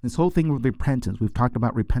 this whole thing with repentance, we've talked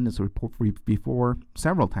about repentance before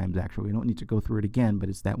several times, actually. We don't need to go through it again, but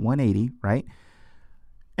it's that 180, right?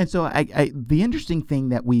 And so the interesting thing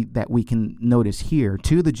that we can notice here,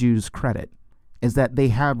 to the Jews' credit, is that they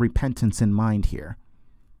have repentance in mind here.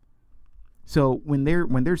 So when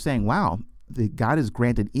they're saying, wow, God has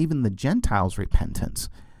granted even the Gentiles repentance,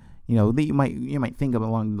 You might think of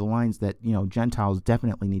along the lines that, Gentiles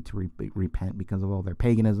definitely need to repent because of all their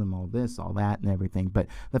paganism, all this, all that, and everything. But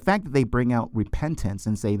the fact that they bring out repentance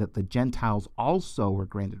and say that the Gentiles also were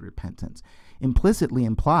granted repentance implicitly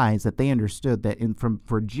implies that they understood that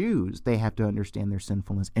for Jews, they have to understand their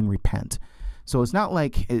sinfulness and repent. So it's not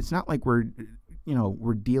like we're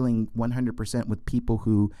dealing 100% with people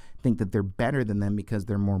who think that they're better than them because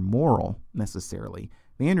they're more moral necessarily.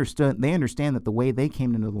 They understand that the way they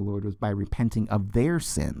came to know the Lord was by repenting of their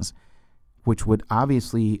sins, which would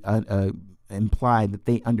obviously imply that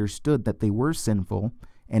they understood that they were sinful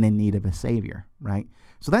and in need of a Savior, right?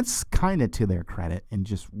 So that's kind of to their credit, and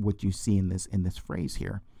just what you see in this phrase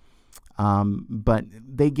here. But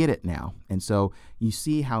they get it now, and so you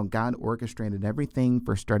see how God orchestrated everything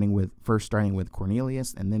first starting with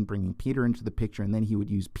Cornelius, and then bringing Peter into the picture, and then he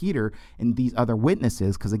would use Peter and these other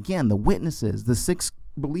witnesses, because again, the witnesses, the 6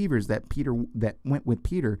 believers that went with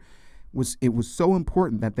Peter, it was so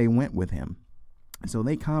important that they went with him. So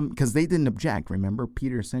they come because they didn't object. Remember,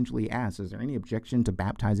 Peter essentially asked, "Is there any objection to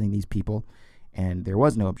baptizing these people?" And there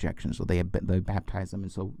was no objection, so they baptized them.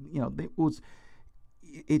 And so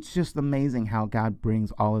it's just amazing how God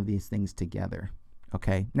brings all of these things together.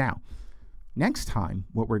 Okay, now, next time,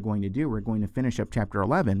 what we're going to do, we're going to finish up chapter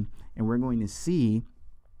 11, and we're going to see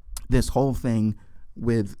this whole thing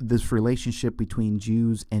with this relationship between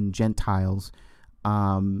Jews and Gentiles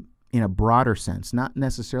in a broader sense, not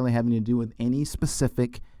necessarily having to do with any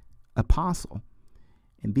specific apostle.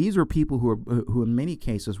 And these were people who in many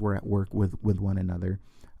cases were at work with one another.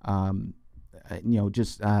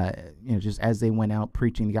 Just as they went out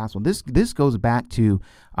preaching the gospel. This goes back to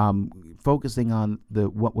focusing on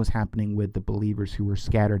what was happening with the believers who were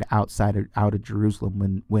scattered out of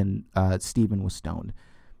Jerusalem when Stephen was stoned.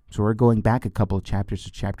 So we're going back a couple of chapters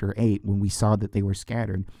to chapter 8 when we saw that they were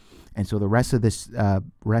scattered, and so the rest of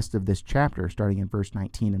this chapter, starting in verse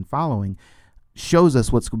 19 and following, shows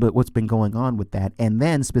us what's been going on with that, and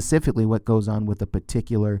then specifically what goes on with a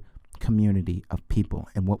particular community of people.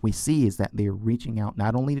 And what we see is that they're reaching out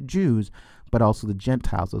not only to Jews, but also the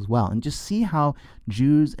Gentiles as well. And just see how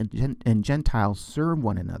Jews and Gentiles serve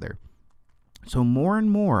one another. So more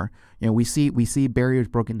and more, we see barriers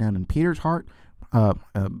broken down in Peter's heart,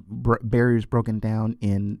 barriers broken down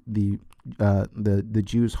in the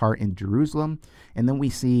Jews' heart in Jerusalem, and then we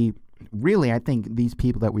see, really, I think these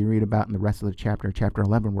people that we read about in the rest of the chapter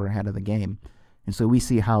 11, were ahead of the game. And so we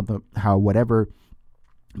see how whatever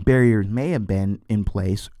barriers may have been in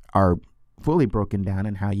place are fully broken down,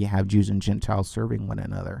 and how you have Jews and Gentiles serving one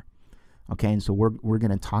another. Okay, and so we're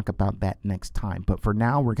going to talk about that next time. But for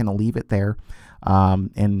now, we're going to leave it there.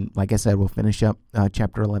 And like I said, we'll finish up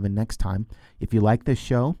chapter 11 next time. If you like this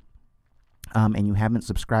show and you haven't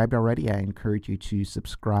subscribed already, I encourage you to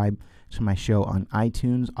subscribe to my show on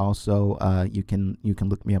iTunes. Also, you can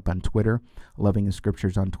look me up on Twitter, Loving the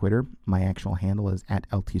Scriptures on Twitter. My actual handle is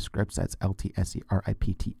 @LTScripts. That's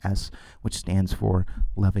LTSERIPTS, which stands for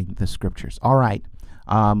Loving the Scriptures. All right.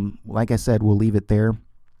 Like I said, we'll leave it there.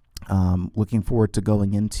 Looking forward to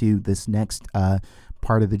going into this next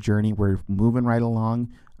part of the journey. We're moving right along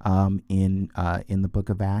in the book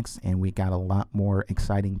of Acts, and we got a lot more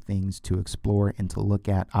exciting things to explore and to look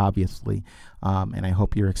at, obviously. And I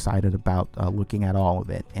hope you're excited about looking at all of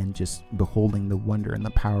it and just beholding the wonder and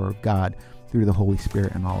the power of God through the Holy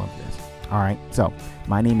Spirit and all of this. All right, so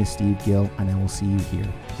my name is Steve Gill, and I will see you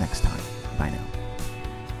here next time. Bye now.